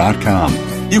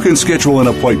 You can schedule an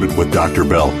appointment with Dr.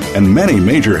 Bell, and many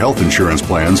major health insurance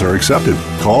plans are accepted.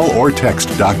 Call or text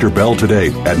Dr. Bell today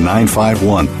at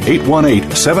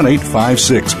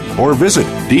 951-818-7856 or visit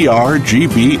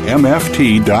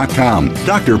drgbmft.com.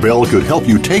 Dr. Bell could help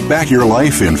you take back your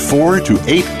life in 4 to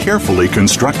 8 carefully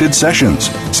constructed sessions.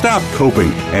 Stop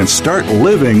coping and start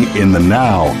living in the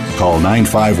now. Call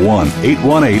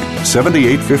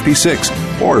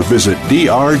 951-818-7856 or visit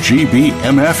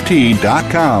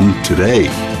drgbmft.com today.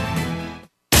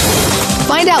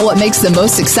 Find out what makes the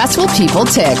most successful people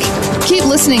tick. Keep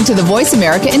listening to the Voice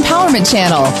America Empowerment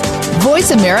Channel.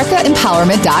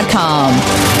 VoiceAmericaEmpowerment.com.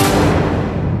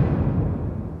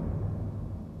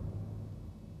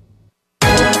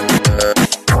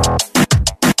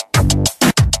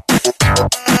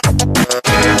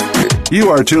 You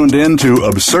are tuned in to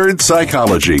Absurd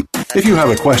Psychology. If you have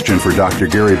a question for Dr.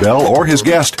 Gary Bell or his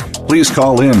guest, please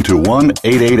call in to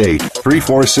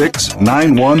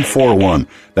 1-888-346-9141.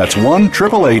 That's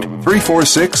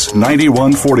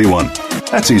 1-888-346-9141.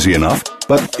 That's easy enough,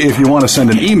 but if you want to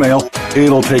send an email,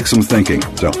 it'll take some thinking.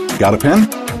 So, got a pen?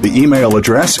 The email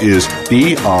address is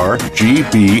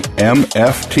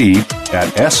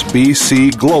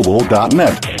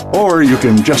drgbmft@sbcglobal.net, or you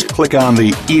can just click on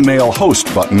the Email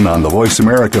Host button on the Voice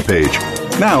America page.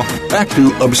 Now, back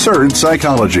to Absurd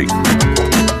Psychology.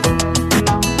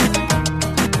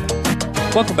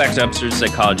 Welcome back to Absurd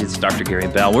Psychology. It's Dr. Gary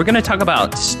Bell. We're going to talk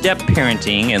about step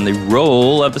parenting and the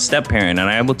role of a step parent. And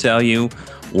I will tell you,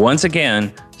 once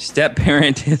again, step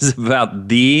parent is about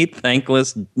the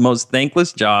most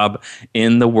thankless job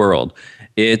in the world.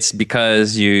 It's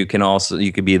because you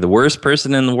could be the worst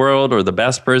person in the world or the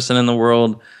best person in the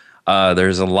world.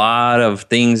 There's a lot of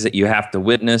things that you have to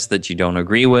witness that you don't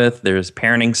agree with. There's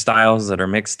parenting styles that are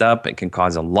mixed up. It can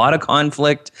cause a lot of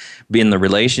conflict in the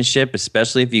relationship,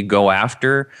 especially if you go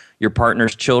after your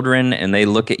partner's children and they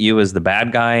look at you as the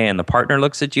bad guy and the partner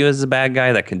looks at you as the bad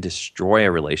guy. That can destroy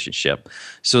a relationship.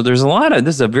 So this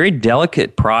is a very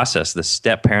delicate process, the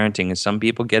step parenting, and some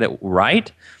people get it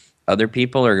right. Other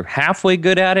people are halfway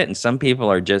good at it, and some people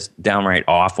are just downright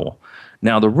awful.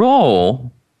 Now, the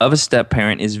role of a step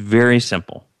parent is very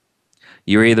simple.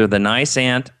 You're either the nice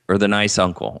aunt or the nice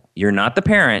uncle. You're not the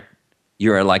parent.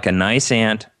 You're like a nice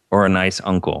aunt or a nice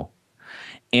uncle.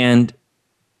 And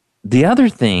the other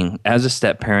thing, as a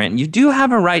step parent, you do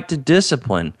have a right to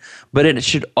discipline, but it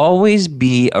should always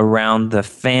be around the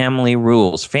family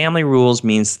rules. Family rules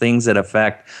means things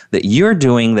that you're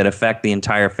doing that affect the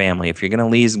entire family. If you're going to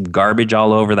leave garbage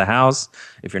all over the house,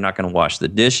 if you're not going to wash the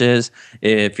dishes,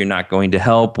 if you're not going to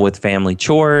help with family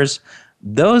chores,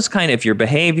 if your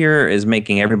behavior is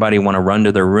making everybody want to run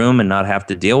to their room and not have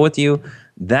to deal with you,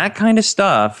 that kind of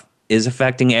stuff is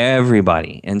affecting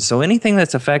everybody. And so anything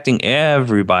that's affecting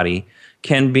everybody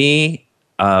can be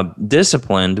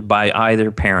disciplined by either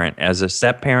parent, as a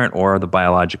step parent or the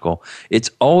biological. It's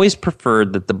always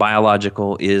preferred that the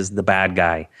biological is the bad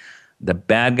guy. The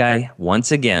bad guy, once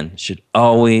again, should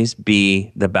always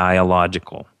be the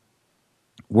biological.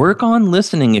 Work on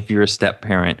listening if you're a step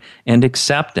parent, and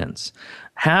acceptance.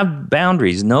 Have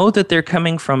boundaries. Know that they're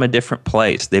coming from a different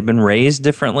place. They've been raised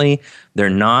differently. They're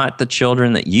not the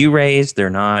children that you raised. They're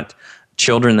not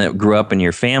children that grew up in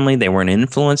your family. They weren't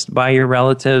influenced by your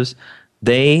relatives.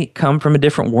 They come from a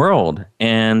different world.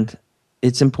 And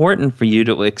it's important for you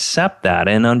to accept that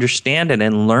and understand it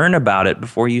and learn about it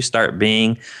before you start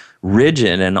being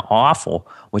rigid and awful.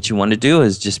 What you want to do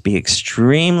is just be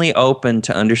extremely open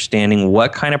to understanding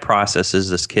what kind of processes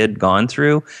this kid gone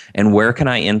through and where can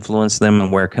I influence them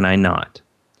and where can I not.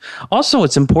 Also,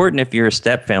 it's important if you're a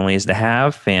step family is to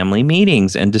have family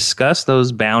meetings and discuss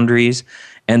those boundaries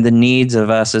and the needs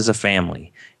of us as a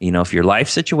family. You know, if your life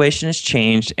situation has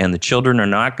changed and the children are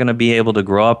not going to be able to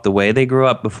grow up the way they grew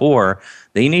up before,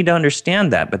 they need to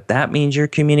understand that. But that means your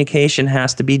communication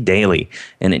has to be daily,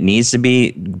 and it needs to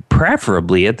be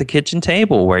preferably at the kitchen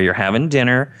table where you're having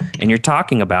dinner and you're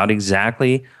talking about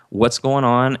exactly what's going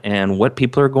on and what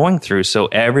people are going through, so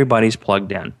everybody's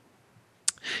plugged in.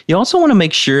 You also want to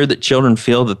make sure that children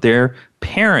feel that their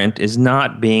parent is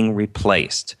not being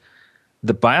replaced.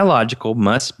 The biological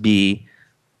must be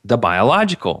the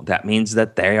biological. That means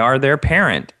that they are their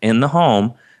parent in the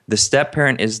home. The step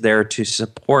parent is there to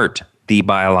support the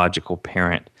biological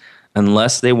parent.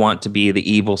 unless they want to be the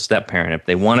evil step parent. If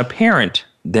they want to parent,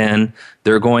 then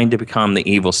they're going to become the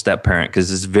evil step parent,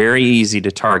 because it's very easy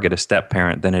to target a step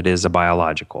parent than it is a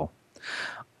biological.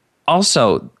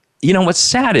 Also, what's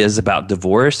sad is about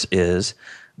divorce is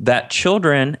that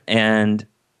children and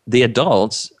the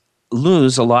adults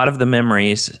lose a lot of the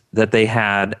memories that they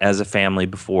had as a family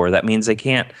before. That means they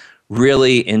can't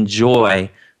really enjoy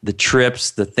the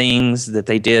trips, the things that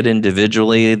they did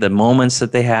individually, the moments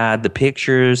that they had, the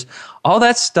pictures. All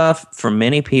that stuff for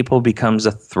many people becomes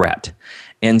a threat.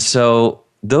 And so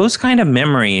those kind of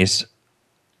memories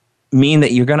mean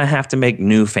that you're going to have to make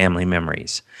new family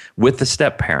memories with the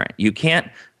step parent. You can't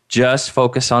just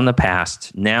focus on the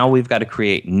past. Now we've got to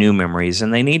create new memories,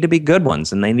 and they need to be good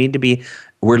ones, and they need to be,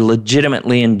 we're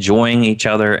legitimately enjoying each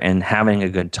other and having a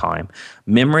good time.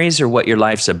 Memories are what your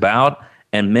life's about,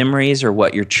 and memories are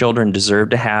what your children deserve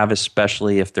to have,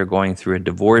 especially if they're going through a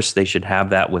divorce. They should have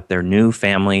that with their new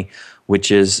family, which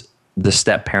is the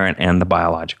step parent and the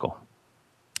biological.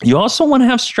 You also want to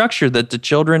have structure that the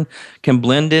children can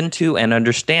blend into and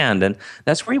understand. And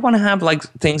that's where you want to have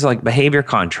things like behavior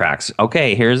contracts.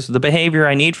 Okay, here's the behavior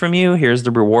I need from you. Here's the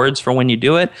rewards for when you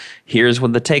do it. Here's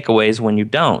what the takeaways when you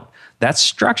don't. That's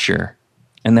structure,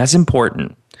 and that's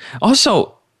important.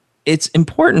 Also, it's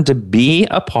important to be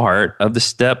a part of the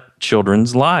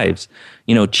stepchildren's lives.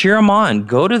 Cheer them on,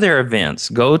 go to their events,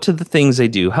 go to the things they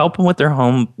do, help them with their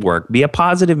homework, be a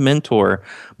positive mentor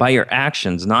by your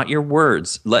actions, not your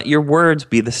words. Let your words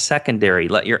be the secondary.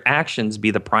 Let your actions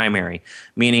be the primary,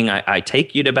 meaning I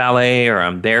take you to ballet, or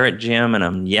I'm there at gym and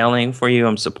I'm yelling for you,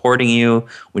 I'm supporting you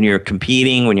when you're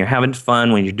competing, when you're having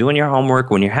fun, when you're doing your homework,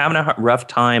 when you're having a rough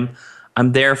time.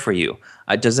 I'm there for you.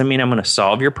 It doesn't mean I'm going to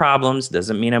solve your problems,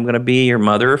 doesn't mean I'm going to be your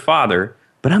mother or father,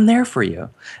 but I'm there for you.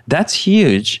 That's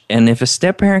huge. And if a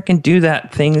step parent can do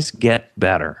that, things get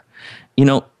better.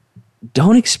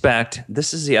 Don't expect,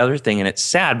 this is the other thing, and it's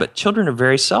sad, but children are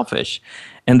very selfish,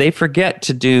 and they forget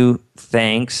to do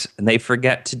thanks, and they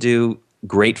forget to do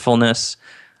gratefulness.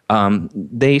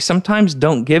 They sometimes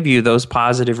don't give you those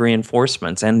positive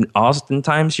reinforcements, and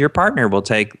oftentimes your partner will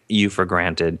take you for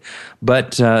granted.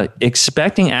 But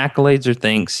expecting accolades or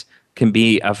things can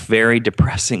be a very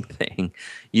depressing thing.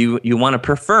 You want to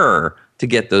prefer to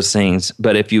get those things,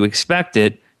 but if you expect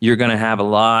it, you're going to have a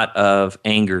lot of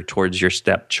anger towards your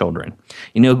stepchildren.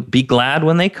 Be glad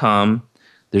when they come.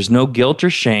 There's no guilt or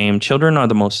shame. Children are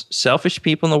the most selfish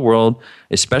people in the world,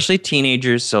 especially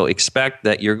teenagers, so expect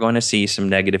that you're going to see some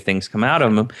negative things come out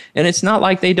of them. And it's not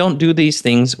like they don't do these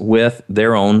things with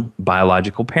their own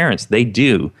biological parents. They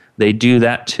do. They do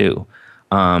that too.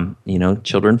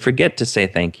 Children forget to say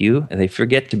thank you, and they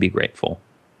forget to be grateful.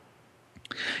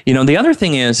 The other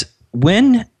thing is,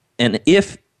 when and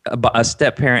if a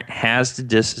step-parent has to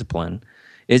discipline,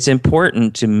 it's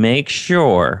important to make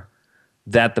sure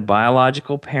that the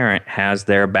biological parent has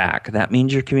their back. That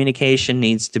means your communication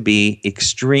needs to be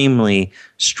extremely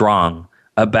strong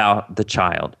about the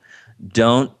child.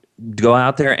 Don't go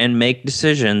out there and make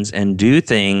decisions and do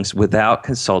things without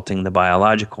consulting the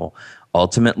biological.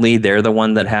 Ultimately, they're the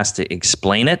one that has to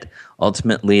explain it.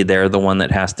 Ultimately, they're the one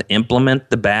that has to implement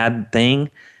the bad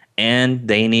thing, and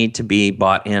they need to be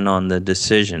bought in on the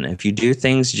decision. If you do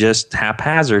things just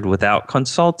haphazard without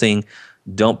consulting,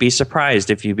 don't be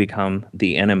surprised if you become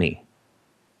the enemy.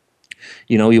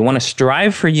 You want to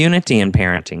strive for unity in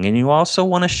parenting, and you also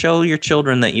want to show your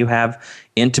children that you have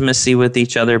intimacy with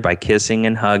each other by kissing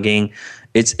and hugging.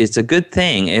 It's a good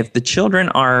thing. If the children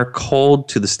are cold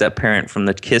to the step-parent from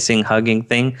the kissing, hugging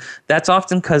thing, that's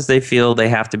often because they feel they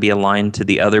have to be aligned to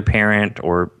the other parent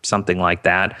or something like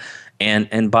that.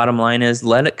 And bottom line is,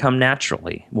 let it come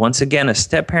naturally. Once again, a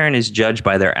step-parent is judged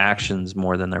by their actions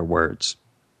more than their words.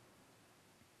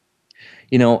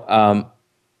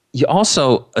 You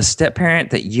also, a step-parent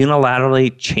that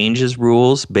unilaterally changes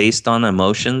rules based on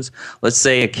emotions. Let's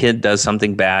say a kid does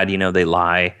something bad, they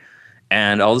lie,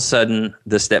 and all of a sudden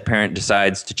the step-parent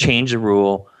decides to change the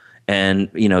rule and,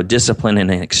 discipline in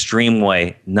an extreme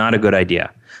way. Not a good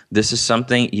idea. This is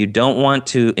something you don't want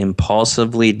to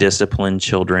impulsively discipline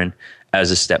children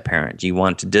as a step-parent. You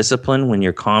want to discipline when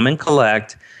you're calm and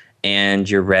collect and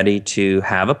you're ready to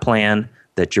have a plan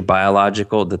that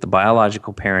the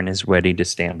biological parent is ready to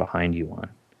stand behind you on.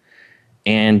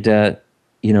 And,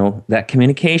 that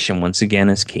communication, once again,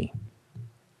 is key.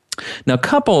 Now,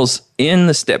 couples in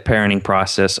the step-parenting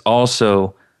process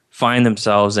also find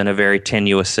themselves in a very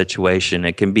tenuous situation.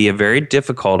 It can be very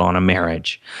difficult on a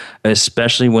marriage,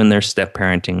 especially when there's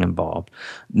step-parenting involved.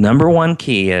 Number one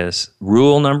key is,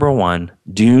 rule number one,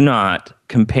 do not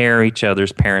compare each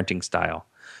other's parenting style.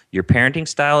 Your parenting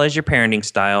style is your parenting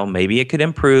style. Maybe it could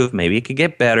improve. Maybe it could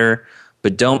get better.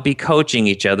 but don't be coaching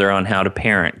each other on how to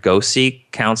parent. Go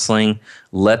seek counseling.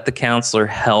 Let the counselor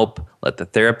help. Let the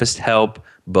therapist help.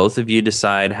 Both of you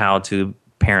decide how to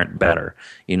parent better.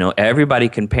 Everybody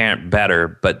can parent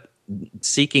better, but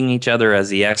seeking each other as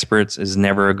the experts is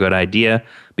never a good idea,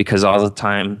 because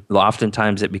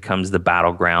oftentimes it becomes the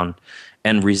battleground,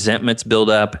 and resentments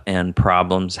build up and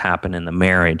problems happen in the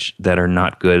marriage that are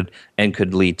not good and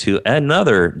could lead to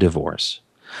another divorce.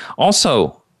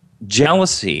 Also,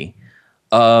 jealousy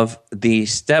of the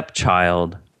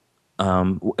stepchild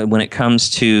when it comes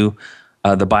to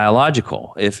the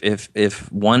biological.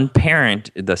 If one parent,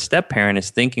 the step parent,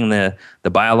 is thinking the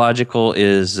biological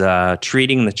is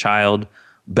treating the child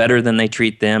better than they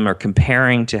treat them, or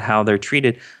comparing to how they're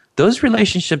treated, those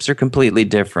relationships are completely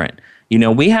different.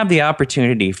 We have the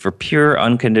opportunity for pure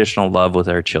unconditional love with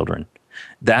our children.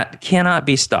 That cannot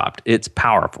be stopped. It's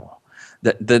powerful.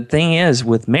 The thing is,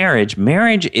 with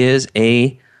marriage is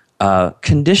a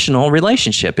conditional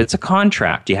relationship. It's a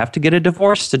contract. You have to get a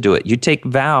divorce to do it. You take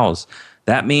vows.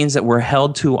 That means that we're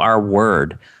held to our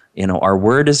word. Our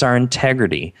word is our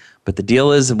integrity. But the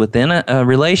deal is, within a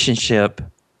relationship,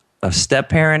 a step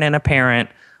parent and a parent,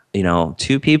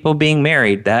 two people being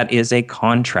married, that is a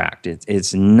contract.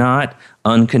 It's not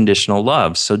unconditional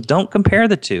love. So don't compare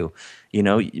the two.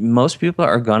 Most people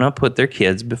are going to put their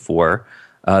kids before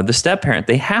the step parent.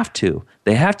 They have to.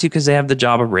 They have to, because they have the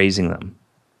job of raising them.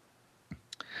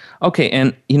 Okay,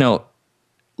 and,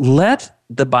 let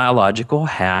the biological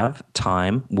have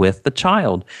time with the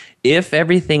child. If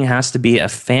everything has to be a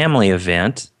family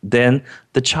event, then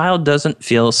the child doesn't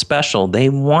feel special. They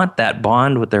want that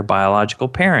bond with their biological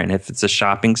parent. If it's a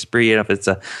shopping spree, if it's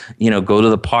a, go to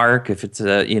the park, if it's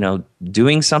a,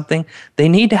 doing something, they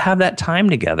need to have that time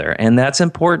together. And that's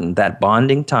important. That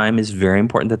bonding time is very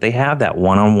important, that they have that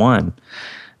one-on-one.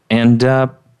 And,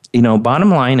 bottom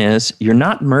line is, you're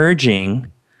not merging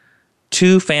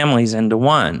two families into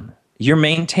one. You're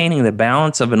maintaining the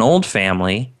balance of an old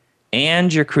family,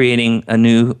 and you're creating a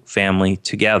new family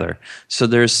together. So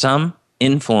there's some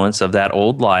influence of that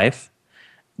old life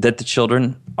that the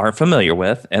children are familiar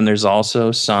with, and there's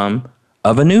also some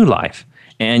of a new life.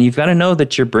 And you've got to know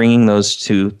that you're bringing those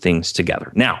two things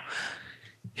together. Now,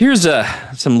 here's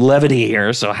some levity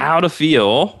here. So how to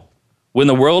feel when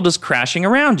the world is crashing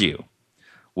around you.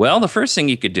 Well, the first thing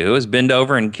you could do is bend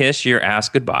over and kiss your ass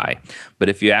goodbye. But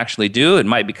if you actually do, it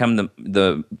might become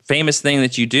the famous thing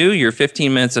that you do, your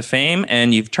 15 minutes of fame,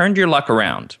 and you've turned your luck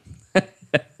around.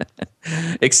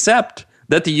 Except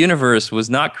that the universe was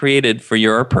not created for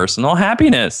your personal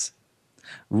happiness.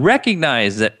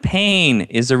 Recognize that pain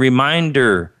is a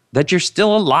reminder that you're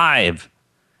still alive.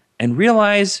 And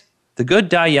realize the good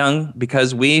die young,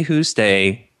 because we who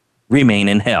stay remain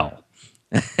in hell.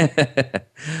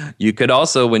 You could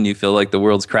also, when you feel like the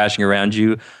world's crashing around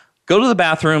you, go to the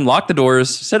bathroom, lock the doors,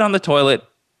 sit on the toilet,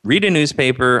 read a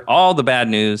newspaper, all the bad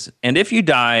news, and if you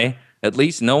die, at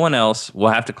least no one else will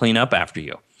have to clean up after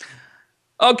you.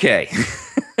 Okay.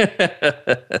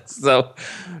 So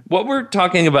what we're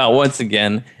talking about, once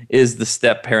again, is the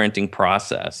step parenting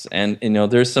process. And,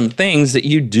 there's some things that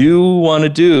you do want to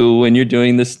do when you're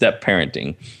doing the step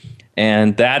parenting.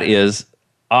 And that is,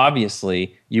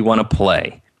 obviously, you want to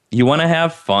play. You want to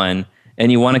have fun,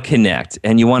 and you want to connect,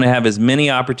 and you want to have as many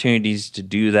opportunities to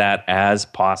do that as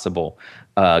possible.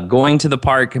 Going to the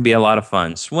park can be a lot of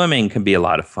fun. Swimming can be a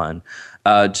lot of fun.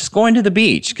 Just going to the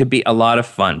beach could be a lot of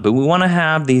fun. But we want to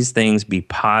have these things be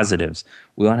positives.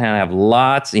 We want to have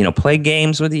lots, play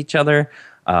games with each other,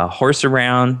 horse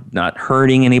around, not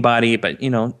hurting anybody, but,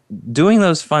 doing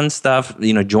those fun stuff,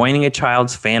 joining a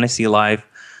child's fantasy life.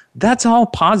 That's all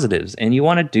positives, and you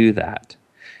want to do that.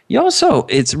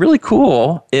 It's really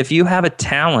cool if you have a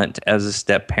talent as a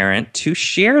step parent to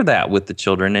share that with the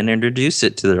children and introduce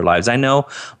it to their lives. I know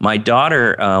my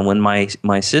daughter, when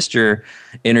my sister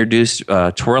introduced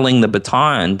twirling the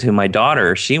baton to my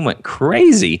daughter, she went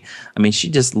crazy. I mean, she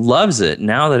just loves it.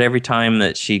 Now that every time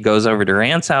that she goes over to her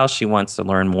aunt's house, she wants to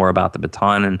learn more about the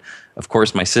baton. And of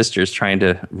course, my sister is trying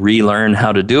to relearn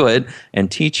how to do it and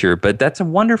teach her. But that's a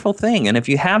wonderful thing. And if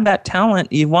you have that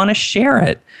talent, you want to share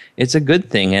it. It's a good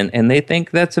thing. And they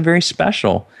think that's a very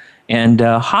special. And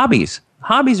hobbies.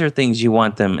 Hobbies are things you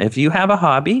want them. If you have a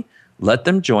hobby, let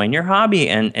them join your hobby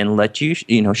and let you,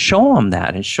 show them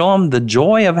that and show them the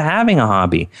joy of having a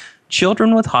hobby.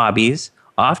 Children with hobbies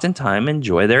oftentimes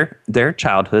enjoy their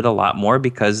childhood a lot more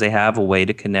because they have a way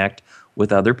to connect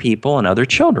with other people and other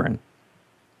children.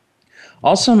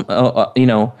 Also,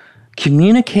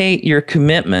 communicate your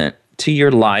commitment to your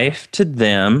life, to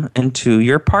them, and to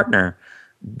your partner.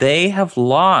 They have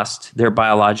lost their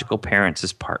biological parents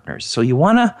as partners. So you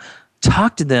want to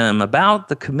talk to them about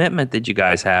the commitment that you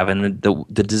guys have and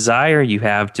the desire you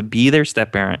have to be their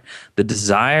step-parent, the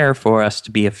desire for us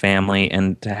to be a family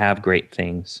and to have great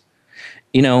things.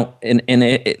 You know,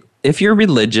 if you're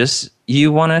religious,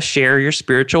 you want to share your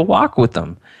spiritual walk with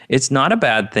them. It's not a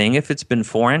bad thing if it's been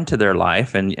foreign to their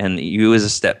life and you as a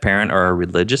step-parent are a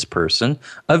religious person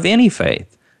of any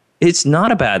faith. It's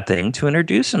not a bad thing to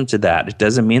introduce them to that. It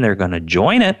doesn't mean they're going to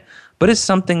join it, but it's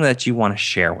something that you want to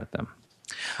share with them.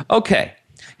 Okay,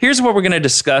 here's what we're going to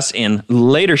discuss in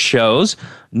later shows.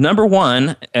 Number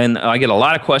one, and I get a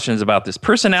lot of questions about this,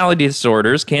 personality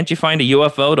disorders. Can't you find a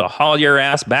UFO to haul your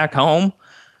ass back home?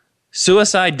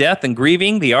 Suicide, death, and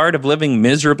grieving, the art of living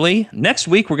miserably. Next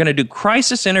week, we're going to do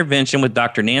crisis intervention with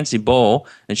Dr. Nancy Bowl,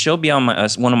 and she'll be on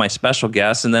one of my special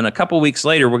guests. And then a couple weeks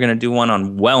later, we're going to do one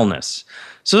on wellness.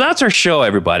 So that's our show,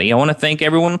 everybody. I want to thank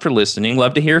everyone for listening.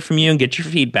 Love to hear from you and get your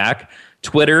feedback.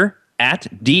 Twitter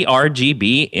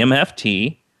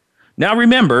 @DRGBMFT. Now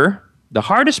remember, the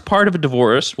hardest part of a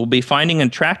divorce will be finding an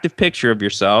attractive picture of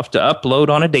yourself to upload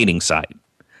on a dating site.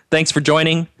 Thanks for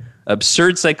joining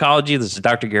Absurd Psychology. This is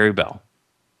Dr. Gary Bell.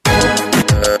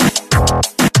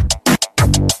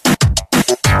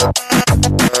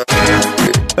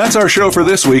 That's our show for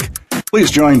this week. Please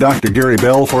join Dr. Gary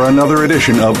Bell for another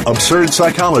edition of Absurd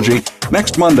Psychology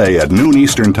next Monday at noon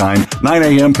Eastern Time, 9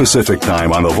 a.m. Pacific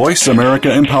Time on the Voice America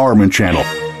Empowerment Channel.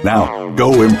 Now,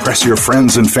 go impress your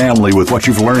friends and family with what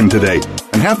you've learned today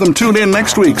and have them tune in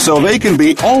next week so they can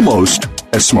be almost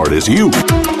as smart as you.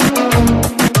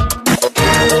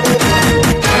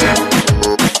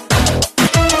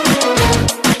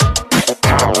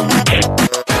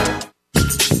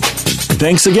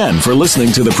 Thanks again for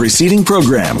listening to the preceding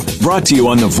program brought to you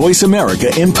on the Voice America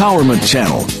Empowerment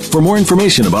Channel. For more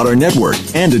information about our network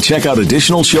and to check out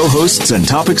additional show hosts and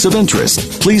topics of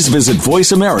interest, please visit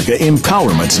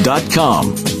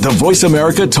voiceamericaempowerment.com. The Voice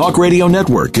America Talk Radio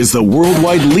Network is the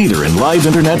worldwide leader in live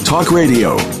Internet talk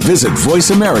radio. Visit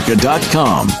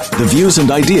voiceamerica.com. The views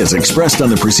and ideas expressed on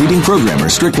the preceding program are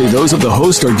strictly those of the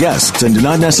host or guests and do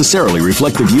not necessarily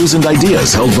reflect the views and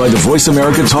ideas held by the Voice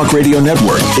America Talk Radio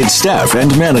Network, its staff,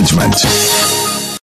 and management.